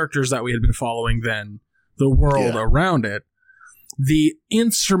about the characters that we had been following than the world around it. The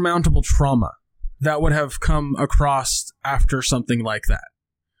insurmountable trauma that would have come across after something like that.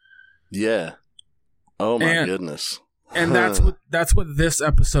 Yeah. Oh my goodness. And that's what this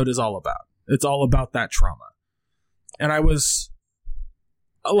episode is all about. It's all about that trauma. And I was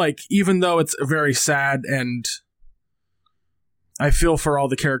like, even though it's very sad and I feel for all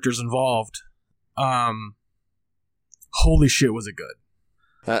the characters involved, holy shit, was it good.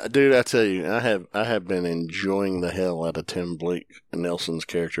 Dude, I tell you, I have been enjoying the hell out of Tim Blake Nelson's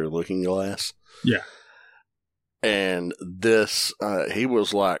character, Looking Glass. Yeah. And this, he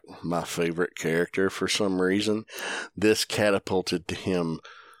was like my favorite character for some reason. This catapulted him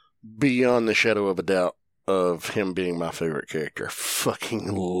beyond the shadow of a doubt of him being my favorite character.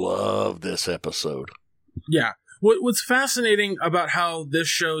 Fucking love this episode. Yeah. What's fascinating about how this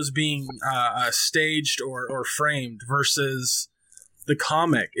show's being staged or framed versus the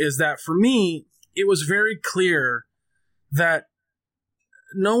comic is that for me, it was very clear that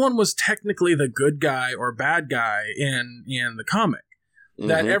no one was technically the good guy or bad guy in the comic. Mm-hmm.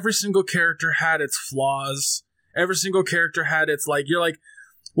 That every single character had its flaws. Every single character had its like, you're like,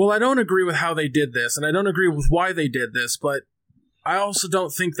 well, I don't agree with how they did this, and I don't agree with why they did this, but I also don't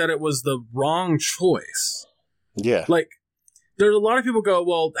think that it was the wrong choice. Yeah. Like, there's a lot of people go,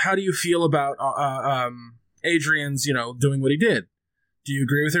 well, how do you feel about Adrian's, doing what he did? Do you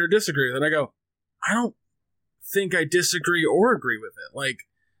agree with it or disagree with it? And I go, I don't think I disagree or agree with it. Like,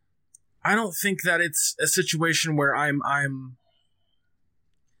 I don't think that it's a situation where I'm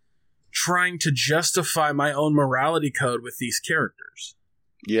trying to justify my own morality code with these characters.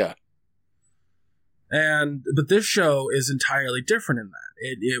 Yeah. But this show is entirely different in that.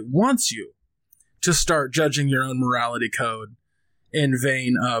 It wants you to start judging your own morality code in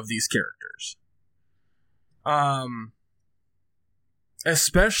vain of these characters.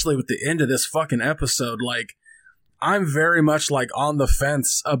 Especially with the end of this fucking episode, like, I'm very much like on the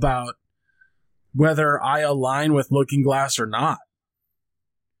fence about whether I align with Looking Glass or not.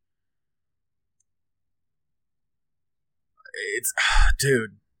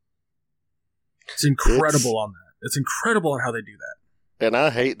 Dude, it's incredible on that. It's incredible on how they do that. And I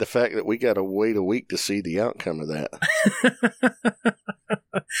hate the fact that we got to wait a week to see the outcome of that.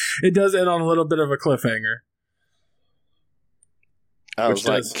 It does end on a little bit of a cliffhanger. I was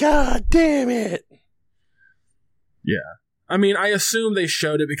like, God damn it. Yeah. I mean, I assume they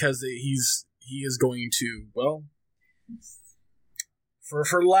showed it because he is going to, well,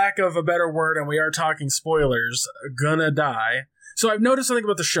 for lack of a better word, and we are talking spoilers, gonna die. So I've noticed something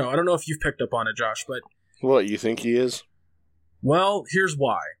about the show. I don't know if you've picked up on it, Josh, but... What, you think he is? Well, here's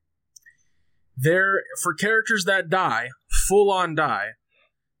why. For characters that die, full-on die,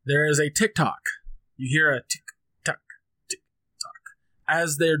 there is a tick-tock. You hear a tick-tock, tick-tock.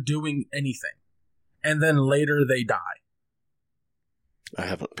 as they're doing anything. And then later they die. I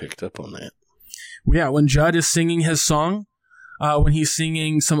haven't picked up on that. Yeah, when Judd is singing his song, when he's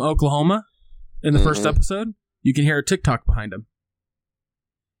singing some Oklahoma in the first episode, you can hear a TikTok behind him.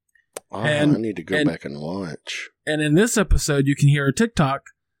 Oh, I need to go back and watch. And in this episode, you can hear a TikTok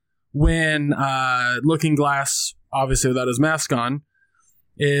when Looking Glass, obviously without his mask on,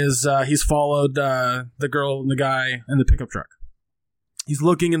 is he's followed the girl and the guy in the pickup truck. He's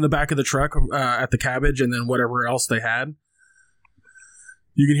looking in the back of the truck at the cabbage and then whatever else they had.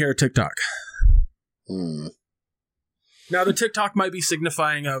 You can hear a TikTok. Now, the TikTok might be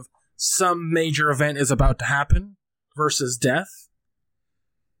signifying of some major event is about to happen versus death.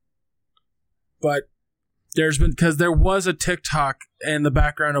 But because there was a TikTok in the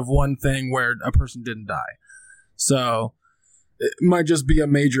background of one thing where a person didn't die. So it might just be a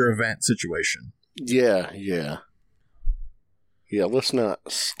major event situation. Yeah. Let's not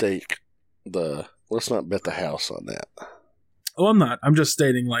bet the house on that. Oh, I'm not. I'm just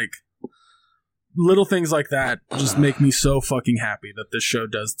stating, like, little things like that just make me so fucking happy that this show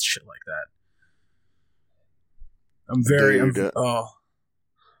does shit like that.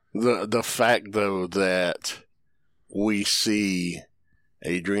 The fact, though, that we see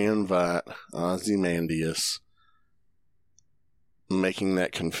Adrian Veidt, Ozymandias, making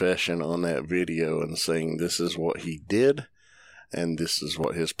that confession on that video and saying this is what he did and this is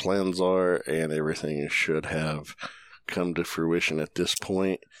what his plans are and everything should have come to fruition at this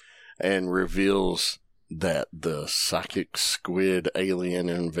point, and reveals that the psychic squid alien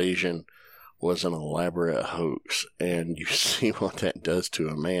invasion was an elaborate hoax. And you see what that does to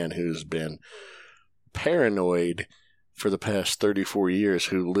a man who's been paranoid for the past 34 years,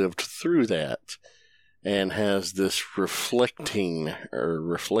 who lived through that and has this reflectine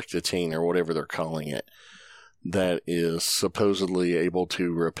or whatever they're calling it, that is supposedly able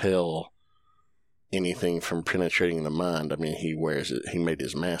to repel anything from penetrating the mind. I mean, he wears it. He made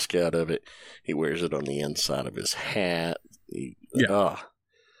his mask out of it. He wears it on the inside of his hat. It's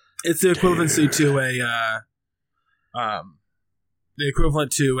the equivalency to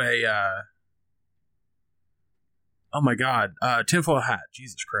tinfoil hat.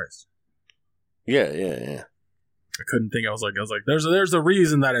 Jesus Christ. Yeah. I couldn't think. I was like, there's a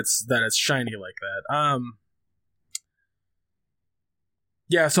reason that it's shiny like that.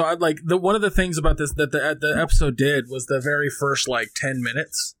 Yeah, so I'd like one of the things about this that the episode did was the very first 10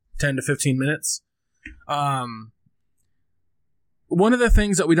 to 15 minutes. One of the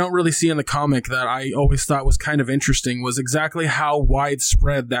things that we don't really see in the comic that I always thought was kind of interesting was exactly how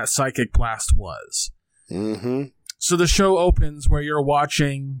widespread that psychic blast was. Mm-hmm. So the show opens where you're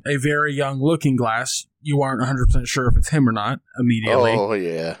watching a very young Looking Glass. You aren't 100% sure if it's him or not immediately. Oh,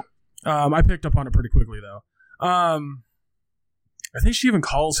 yeah. I picked up on it pretty quickly, though. I think she even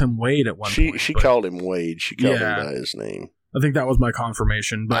calls him Wade at one point. She called him Wade. She called him by his name. I think that was my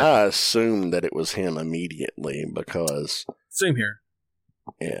confirmation. But I assumed that it was him immediately because... Same here.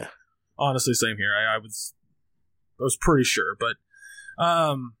 Yeah. Honestly, same here. I was pretty sure, but...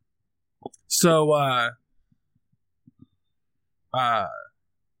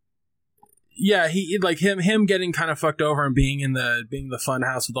 yeah, he him getting kind of fucked over and being in the fun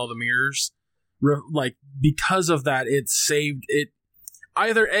house with all the mirrors, because of that, it saved it.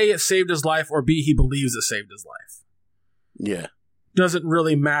 Either A, it saved his life, or B, he believes it saved his life. Yeah, doesn't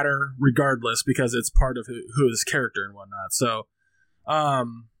really matter regardless because it's part of who his character and whatnot. So,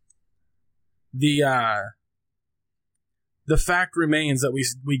 the fact remains that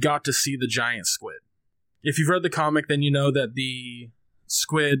we got to see the giant squid. If you've read the comic, then you know that the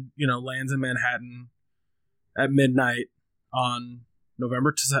squid, lands in Manhattan at midnight on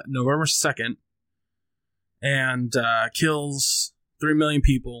November 2nd and kills 3 million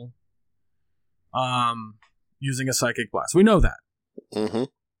people using a psychic blast. We know that. Mm-hmm.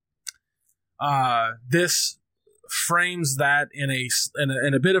 This frames that in a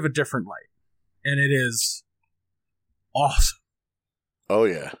bit of a different light, and it is awesome. Oh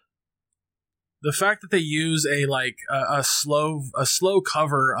yeah. The fact that they use a slow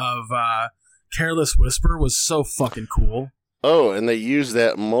cover of Careless Whisper was so fucking cool. Oh, and they use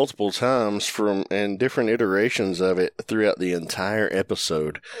that multiple times and different iterations of it throughout the entire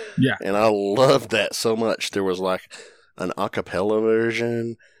episode. Yeah. And I loved that so much. There was an a cappella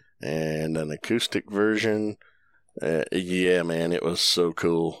version and an acoustic version. Yeah, man, it was so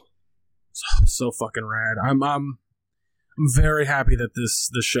cool. So fucking rad. I'm very happy that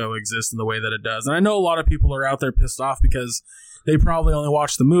this show exists in the way that it does. And I know a lot of people are out there pissed off because they probably only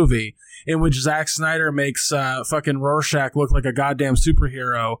watched the movie in which Zack Snyder makes fucking Rorschach look like a goddamn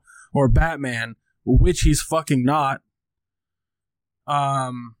superhero or Batman, which he's fucking not.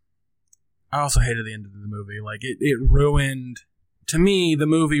 I also hated the end of the movie. Like, it ruined, to me, the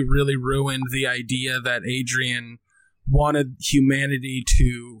movie really ruined the idea that Adrian wanted humanity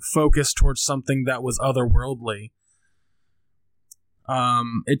to focus towards something that was otherworldly.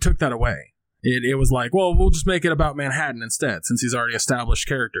 It took that away. It was like, well, we'll just make it about Manhattan instead, since he's already established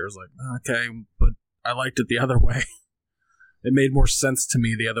characters. Like, okay, but I liked it the other way. It made more sense to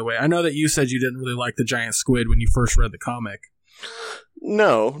me the other way. I know that you said you didn't really like the giant squid when you first read the comic.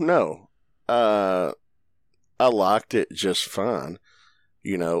 No. I liked it just fine.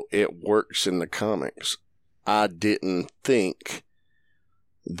 You know, it works in the comics. I didn't think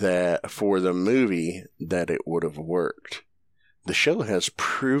that for the movie that it would have worked. The show has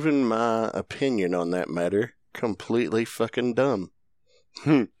proven my opinion on that matter completely fucking dumb.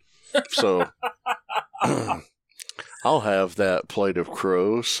 So, I'll have that plate of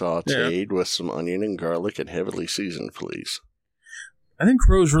crow sauteed with some onion and garlic and heavily seasoned, please. I think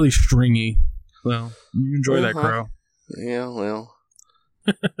crow's really stringy. Well, you enjoy that crow. Yeah, well.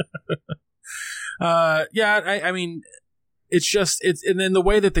 I mean, and then the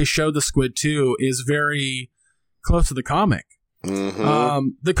way that they showed the squid too is very close to the comic. Mm-hmm.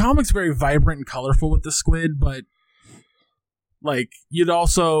 The comic's very vibrant and colorful with the squid, but like, you'd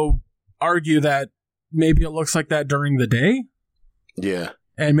also argue that maybe it looks like that during the day. Yeah.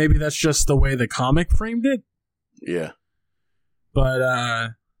 And maybe that's just the way the comic framed it. Yeah.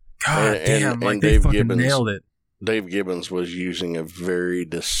 But, damn, like, they Dave fucking Gibbons, nailed it. Dave Gibbons was using a very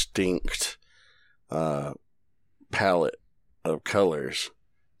distinct palette of colors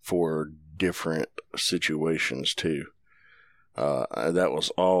for different situations, too. That was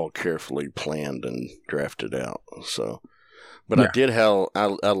all carefully planned and drafted out. So, but yeah.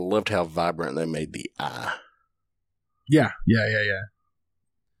 I loved how vibrant they made the eye. Yeah.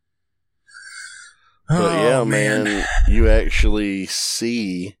 But man, you actually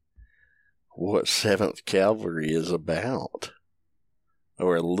see what 7th Cavalry is about.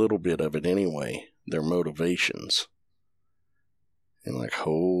 Or a little bit of it anyway. Their motivations. And like,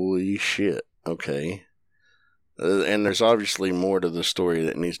 holy shit, okay. And there's obviously more to the story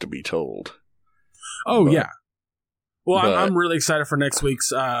that needs to be told. Oh, yeah. Well, I'm really excited for next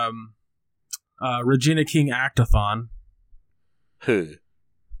week's Regina King Actathon. Who?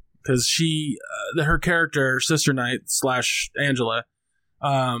 Because her character, Sister Knight / Angela,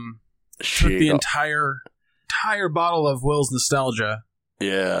 took the entire bottle of Will's nostalgia.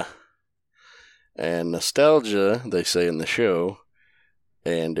 Yeah. And nostalgia, they say in the show,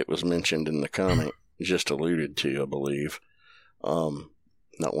 and it was mentioned in the comic, just alluded to, I believe. Not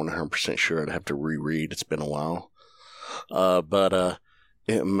 100% sure. I'd have to reread. It's been a while. But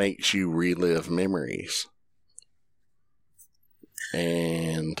it makes you relive memories.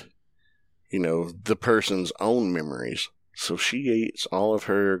 And, you know, the person's own memories. So she eats all of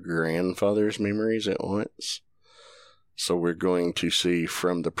her grandfather's memories at once. So we're going to see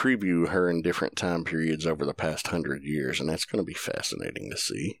from the preview her in different time periods over the past 100 years. And that's going to be fascinating to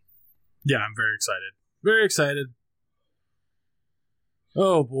see. Yeah, I'm very excited. Very excited.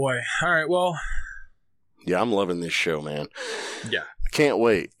 Oh, boy. All right, well. Yeah, I'm loving this show, man. Yeah. I can't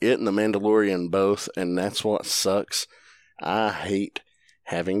wait. It and The Mandalorian both, and that's what sucks. I hate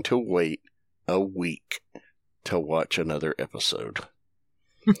having to wait a week to watch another episode.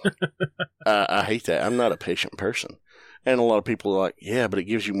 I hate that. I'm not a patient person. And a lot of people are like, yeah, but it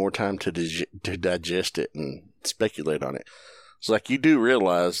gives you more time to digest it and speculate on it. It's like, you do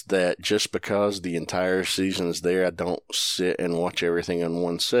realize that just because the entire season's there, I don't sit and watch everything in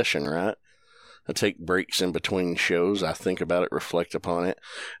one session, right? I take breaks in between shows. I think about it, reflect upon it,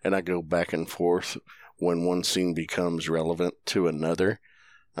 and I go back and forth when one scene becomes relevant to another.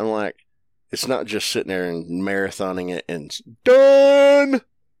 I'm like, it's not just sitting there and marathoning it and done!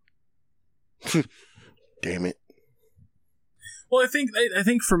 Damn it. Well, I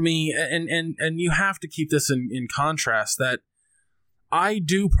think for me, and you have to keep this in contrast, that I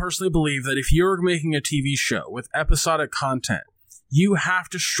do personally believe that if you're making a TV show with episodic content, you have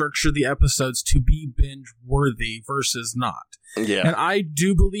to structure the episodes to be binge-worthy versus not. Yeah. And I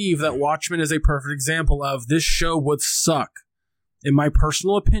do believe that Watchmen is a perfect example of this show would suck. In my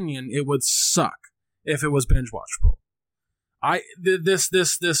personal opinion, it would suck if it was binge-watchable.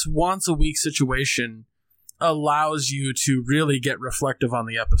 This once-a-week situation allows you to really get reflective on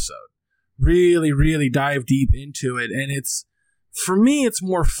the episode. Really, really dive deep into it, and for me, it's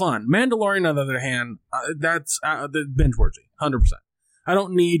more fun. Mandalorian, on the other hand, that's binge-worthy, 100%. I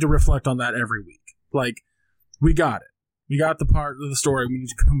don't need to reflect on that every week. Like, we got it. We got the part of the story. We need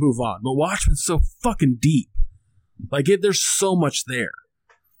to move on. But Watchmen's so fucking deep. Like, there's so much there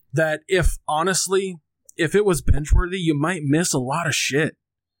that if, honestly, if it was binge-worthy, you might miss a lot of shit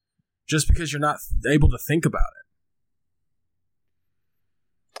just because you're not able to think about it.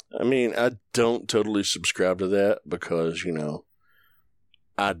 I mean, I don't totally subscribe to that because,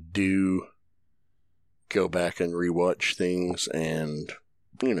 I do go back and rewatch things and,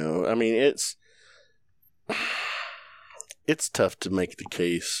 I mean, it's tough to make the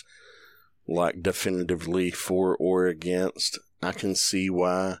case like definitively for or against. I can see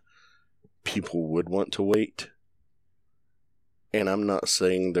why people would want to wait. And I'm not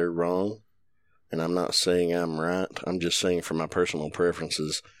saying they're wrong. And I'm not saying I'm right. I'm just saying for my personal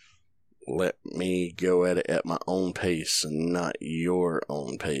preferences, let me go at it at my own pace and not your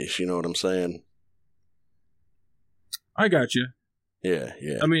own pace. You know what I'm saying? I got you. Yeah.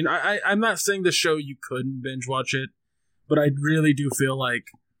 I mean, I'm not saying the show you couldn't binge watch it, but I really do feel like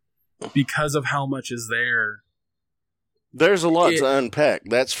because of how much is there, there's a lot to unpack,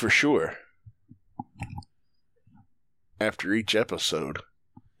 that's for sure. After each episode.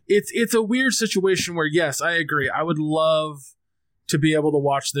 It's a weird situation where, yes, I agree. I would love to be able to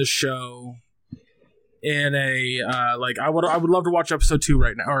watch this show in a I would love to watch episode 2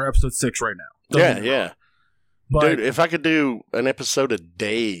 right now or episode 6 right now. Yeah. But, dude, if I could do an episode a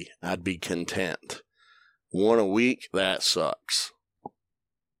day, I'd be content. One a week, that sucks.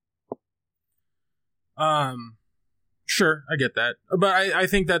 Sure, I get that. But I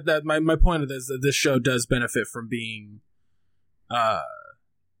think that my point of this is that this show does benefit from being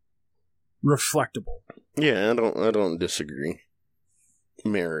reflectable. Yeah, I don't disagree.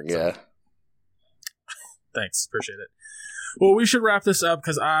 Mirror guy. Thanks, appreciate it. Well, we should wrap this up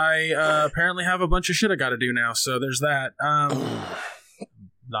because I apparently have a bunch of shit I got to do now. So there's that.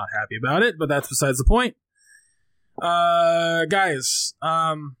 Not happy about it, but that's besides the point. Guys,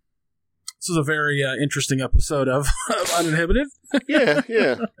 this was a very interesting episode of Uninhibited. Yeah.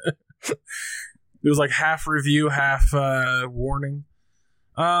 It was like half review, half warning.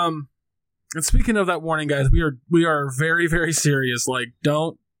 And speaking of that warning, guys, we are very, very serious.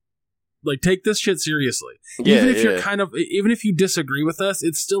 Don't take this shit seriously. Yeah, even if you disagree with us,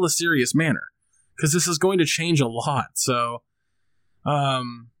 it's still a serious manner because this is going to change a lot. So,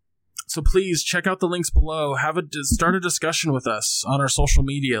 so please check out the links below. Start a discussion with us on our social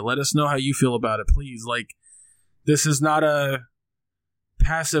media. Let us know how you feel about it, please. This is not a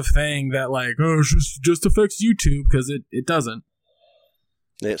passive thing that just affects YouTube because it doesn't.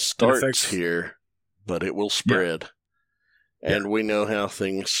 It starts here, but it will spread. Yeah. And we know how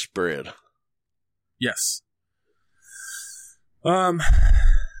things spread. Yes. Well,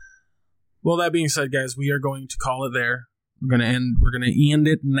 that being said, guys, we are going to call it there. We're gonna end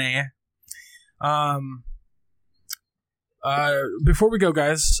it now. Before we go,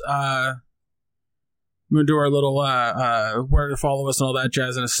 guys, I'm gonna do our little where to follow us and all that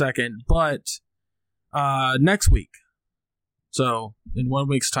jazz in a second. But next week, so in 1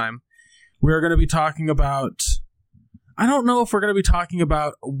 week's time, we're gonna be talking about. I don't know if we're going to be talking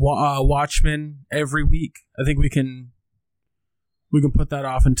about Watchmen every week. I think we can put that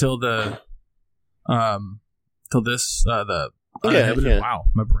off until the wow,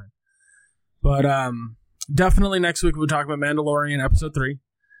 my brain. But definitely next week we'll talk about Mandalorian episode 3,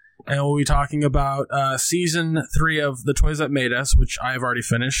 and we'll be talking about season 3 of The Toys That Made Us, which I have already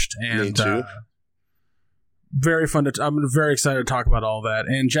finished, and me too. very fun I'm very excited to talk about all that,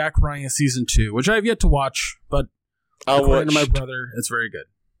 and Jack Ryan season 2, which I have yet to watch, but. According to my brother, it's very good.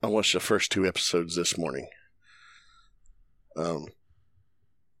 I watched the first 2 episodes this morning.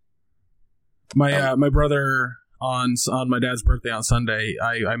 My brother on my dad's birthday on Sunday,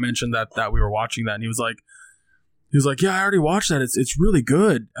 I mentioned that we were watching that, and he was like, yeah, I already watched that. It's really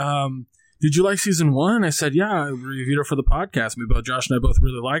good. Did you like season 1? I said, yeah, I reviewed it for the podcast. Josh and I both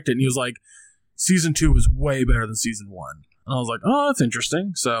really liked it, and he was like, season 2 was way better than season 1. And I was like, oh, that's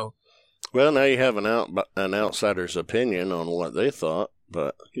interesting. So. Well, now you have an outsider's opinion on what they thought,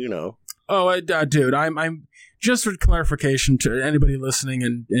 but Oh, dude, I'm just for clarification to anybody listening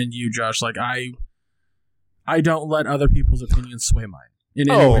and you, Josh. I don't let other people's opinions sway mine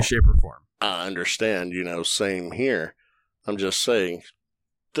in any way, shape, or form. I understand. Same here. I'm just saying,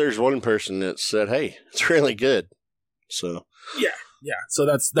 there's one person that said, "Hey, it's really good." So yeah. So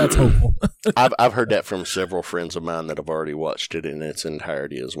that's hopeful. I've heard that from several friends of mine that have already watched it in its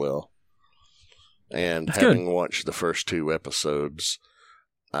entirety as well. And it's having good. watched the first 2 episodes,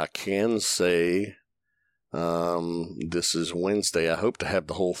 I can say this is Wednesday. I hope to have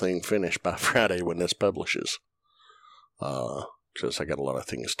the whole thing finished by Friday when this publishes. Just I got a lot of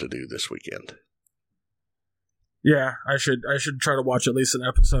things to do this weekend. Yeah, I should try to watch at least an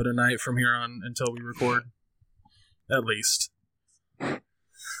episode a night from here on until we record. At least.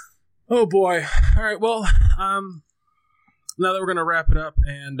 Oh boy. All right. Well, now that we're gonna wrap it up,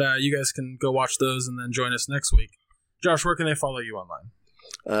 and you guys can go watch those and then join us next week. Josh, where can they follow you online?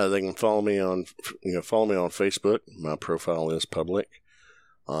 They can follow me on Facebook. My profile is public.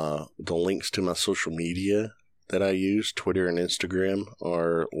 The links to my social media that I use, Twitter and Instagram,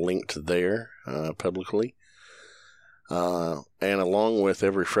 are linked there publicly. And along with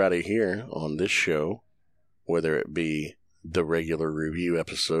every Friday here on this show, whether it be the regular review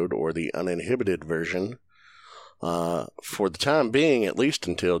episode or the uninhibited version, for the time being, at least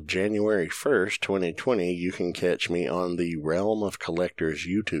until January 1st, 2020, you can catch me on the Realm of Collectors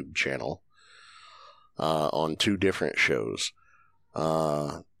YouTube channel on 2 different shows.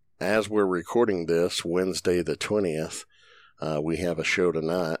 As we're recording this, Wednesday the 20th, we have a show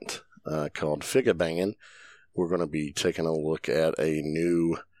tonight called Figure Bangin'. We're going to be taking a look at a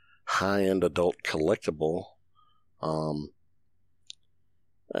new high-end adult collectible.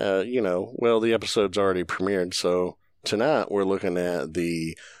 The episode's already premiered, so tonight we're looking at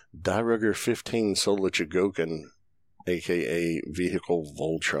the Dairugger 15 Solar Chogokin, aka Vehicle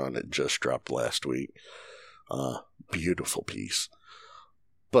Voltron. It just dropped last week. Beautiful piece.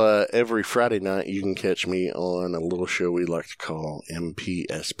 But every Friday night you can catch me on a little show we like to call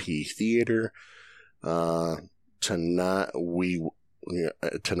MPSP Theater. Tonight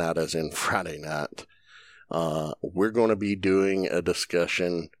as in Friday night, we're going to be doing a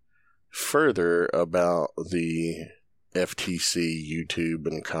discussion further about the FTC, YouTube,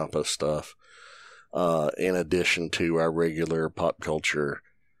 and COPPA stuff, in addition to our regular pop culture,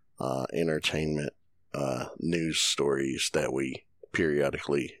 entertainment, news stories that we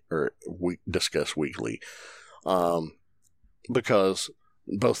periodically we discuss weekly. Because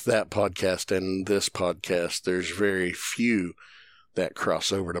both that podcast and this podcast, there's very few that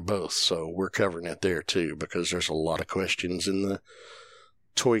cross over to both, so we're covering it there too, because there's a lot of questions in the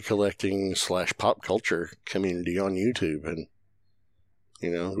toy collecting / pop culture community on YouTube, and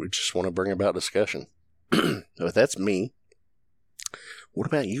we just want to bring about discussion. But that's me. What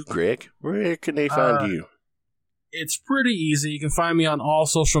about you, Greg? Where can they find you? It's pretty easy. You can find me on all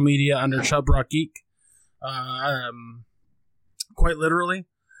social media under Chub Rock Geek. Quite literally.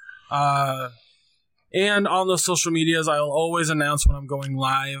 And on those social medias, I'll always announce when I'm going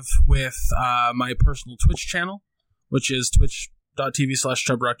live with my personal Twitch channel, which is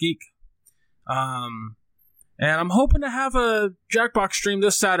twitch.tv/ChubRockGeek. And I'm hoping to have a Jackbox stream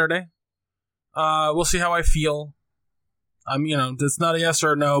this Saturday. We'll see how I feel. It's not a yes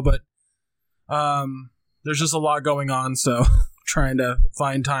or a no, but there's just a lot going on, so trying to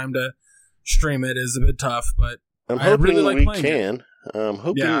find time to stream it is a bit tough, but I'm hoping we can.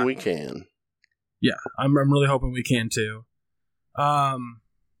 We can. Yeah, I'm really hoping we can too. But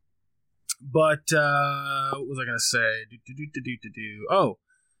what was I gonna say?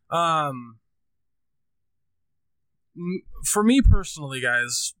 For me personally,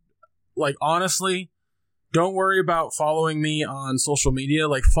 guys, honestly, don't worry about following me on social media.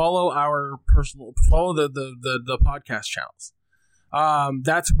 Follow the podcast channels.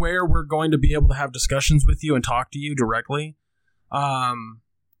 That's where we're going to be able to have discussions with you and talk to you directly.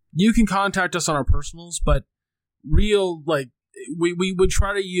 You can contact us on our personals, but we would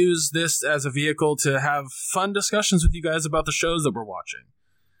try to use this as a vehicle to have fun discussions with you guys about the shows that we're watching.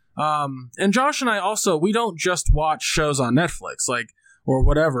 And Josh and I also, we don't just watch shows on Netflix, or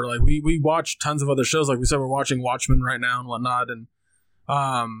whatever. We watch tons of other shows. Like we said, we're watching Watchmen right now and whatnot. And,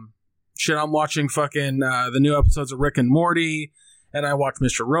 I'm watching fucking, the new episodes of Rick and Morty, and I watch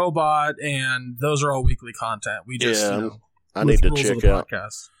Mr. Robot, and those are all weekly content. We just, I need to check out.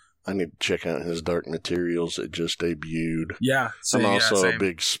 I need to check out his Dark Materials. It just debuted. Yeah, I'm also a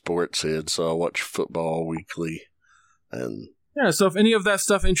big sports head, so I watch football weekly. And so if any of that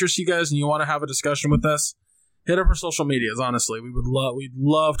stuff interests you guys and you want to have a discussion with us, hit up our social medias. Honestly, we'd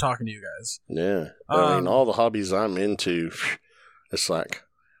love talking to you guys. Yeah, I mean, all the hobbies I'm into, it's like,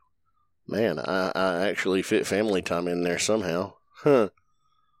 man, I actually fit family time in there somehow. Huh.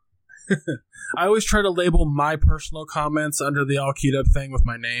 I always try to label my personal comments under the all queued up thing with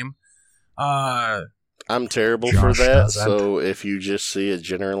my name. I'm terrible for that, so if you just see a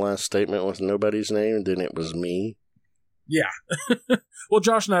generalized statement with nobody's name, then it was me. Yeah. Well,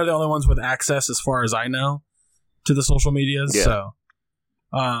 Josh and I are the only ones with access, as far as I know, to the social medias, so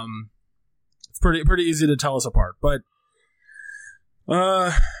it's pretty easy to tell us apart. But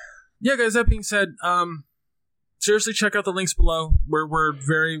yeah, guys, that being said, seriously, check out the links below. We're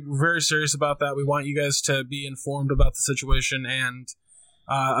very, very serious about that. We want you guys to be informed about the situation and,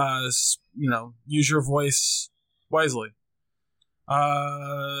 use your voice wisely.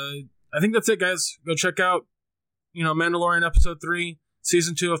 I think that's it, guys. Go check out, Mandalorian Episode 3.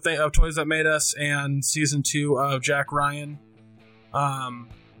 Season 2 of Toys That Made Us and Season 2 of Jack Ryan.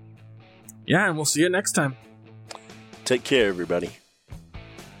 Yeah, and we'll see you next time. Take care, everybody.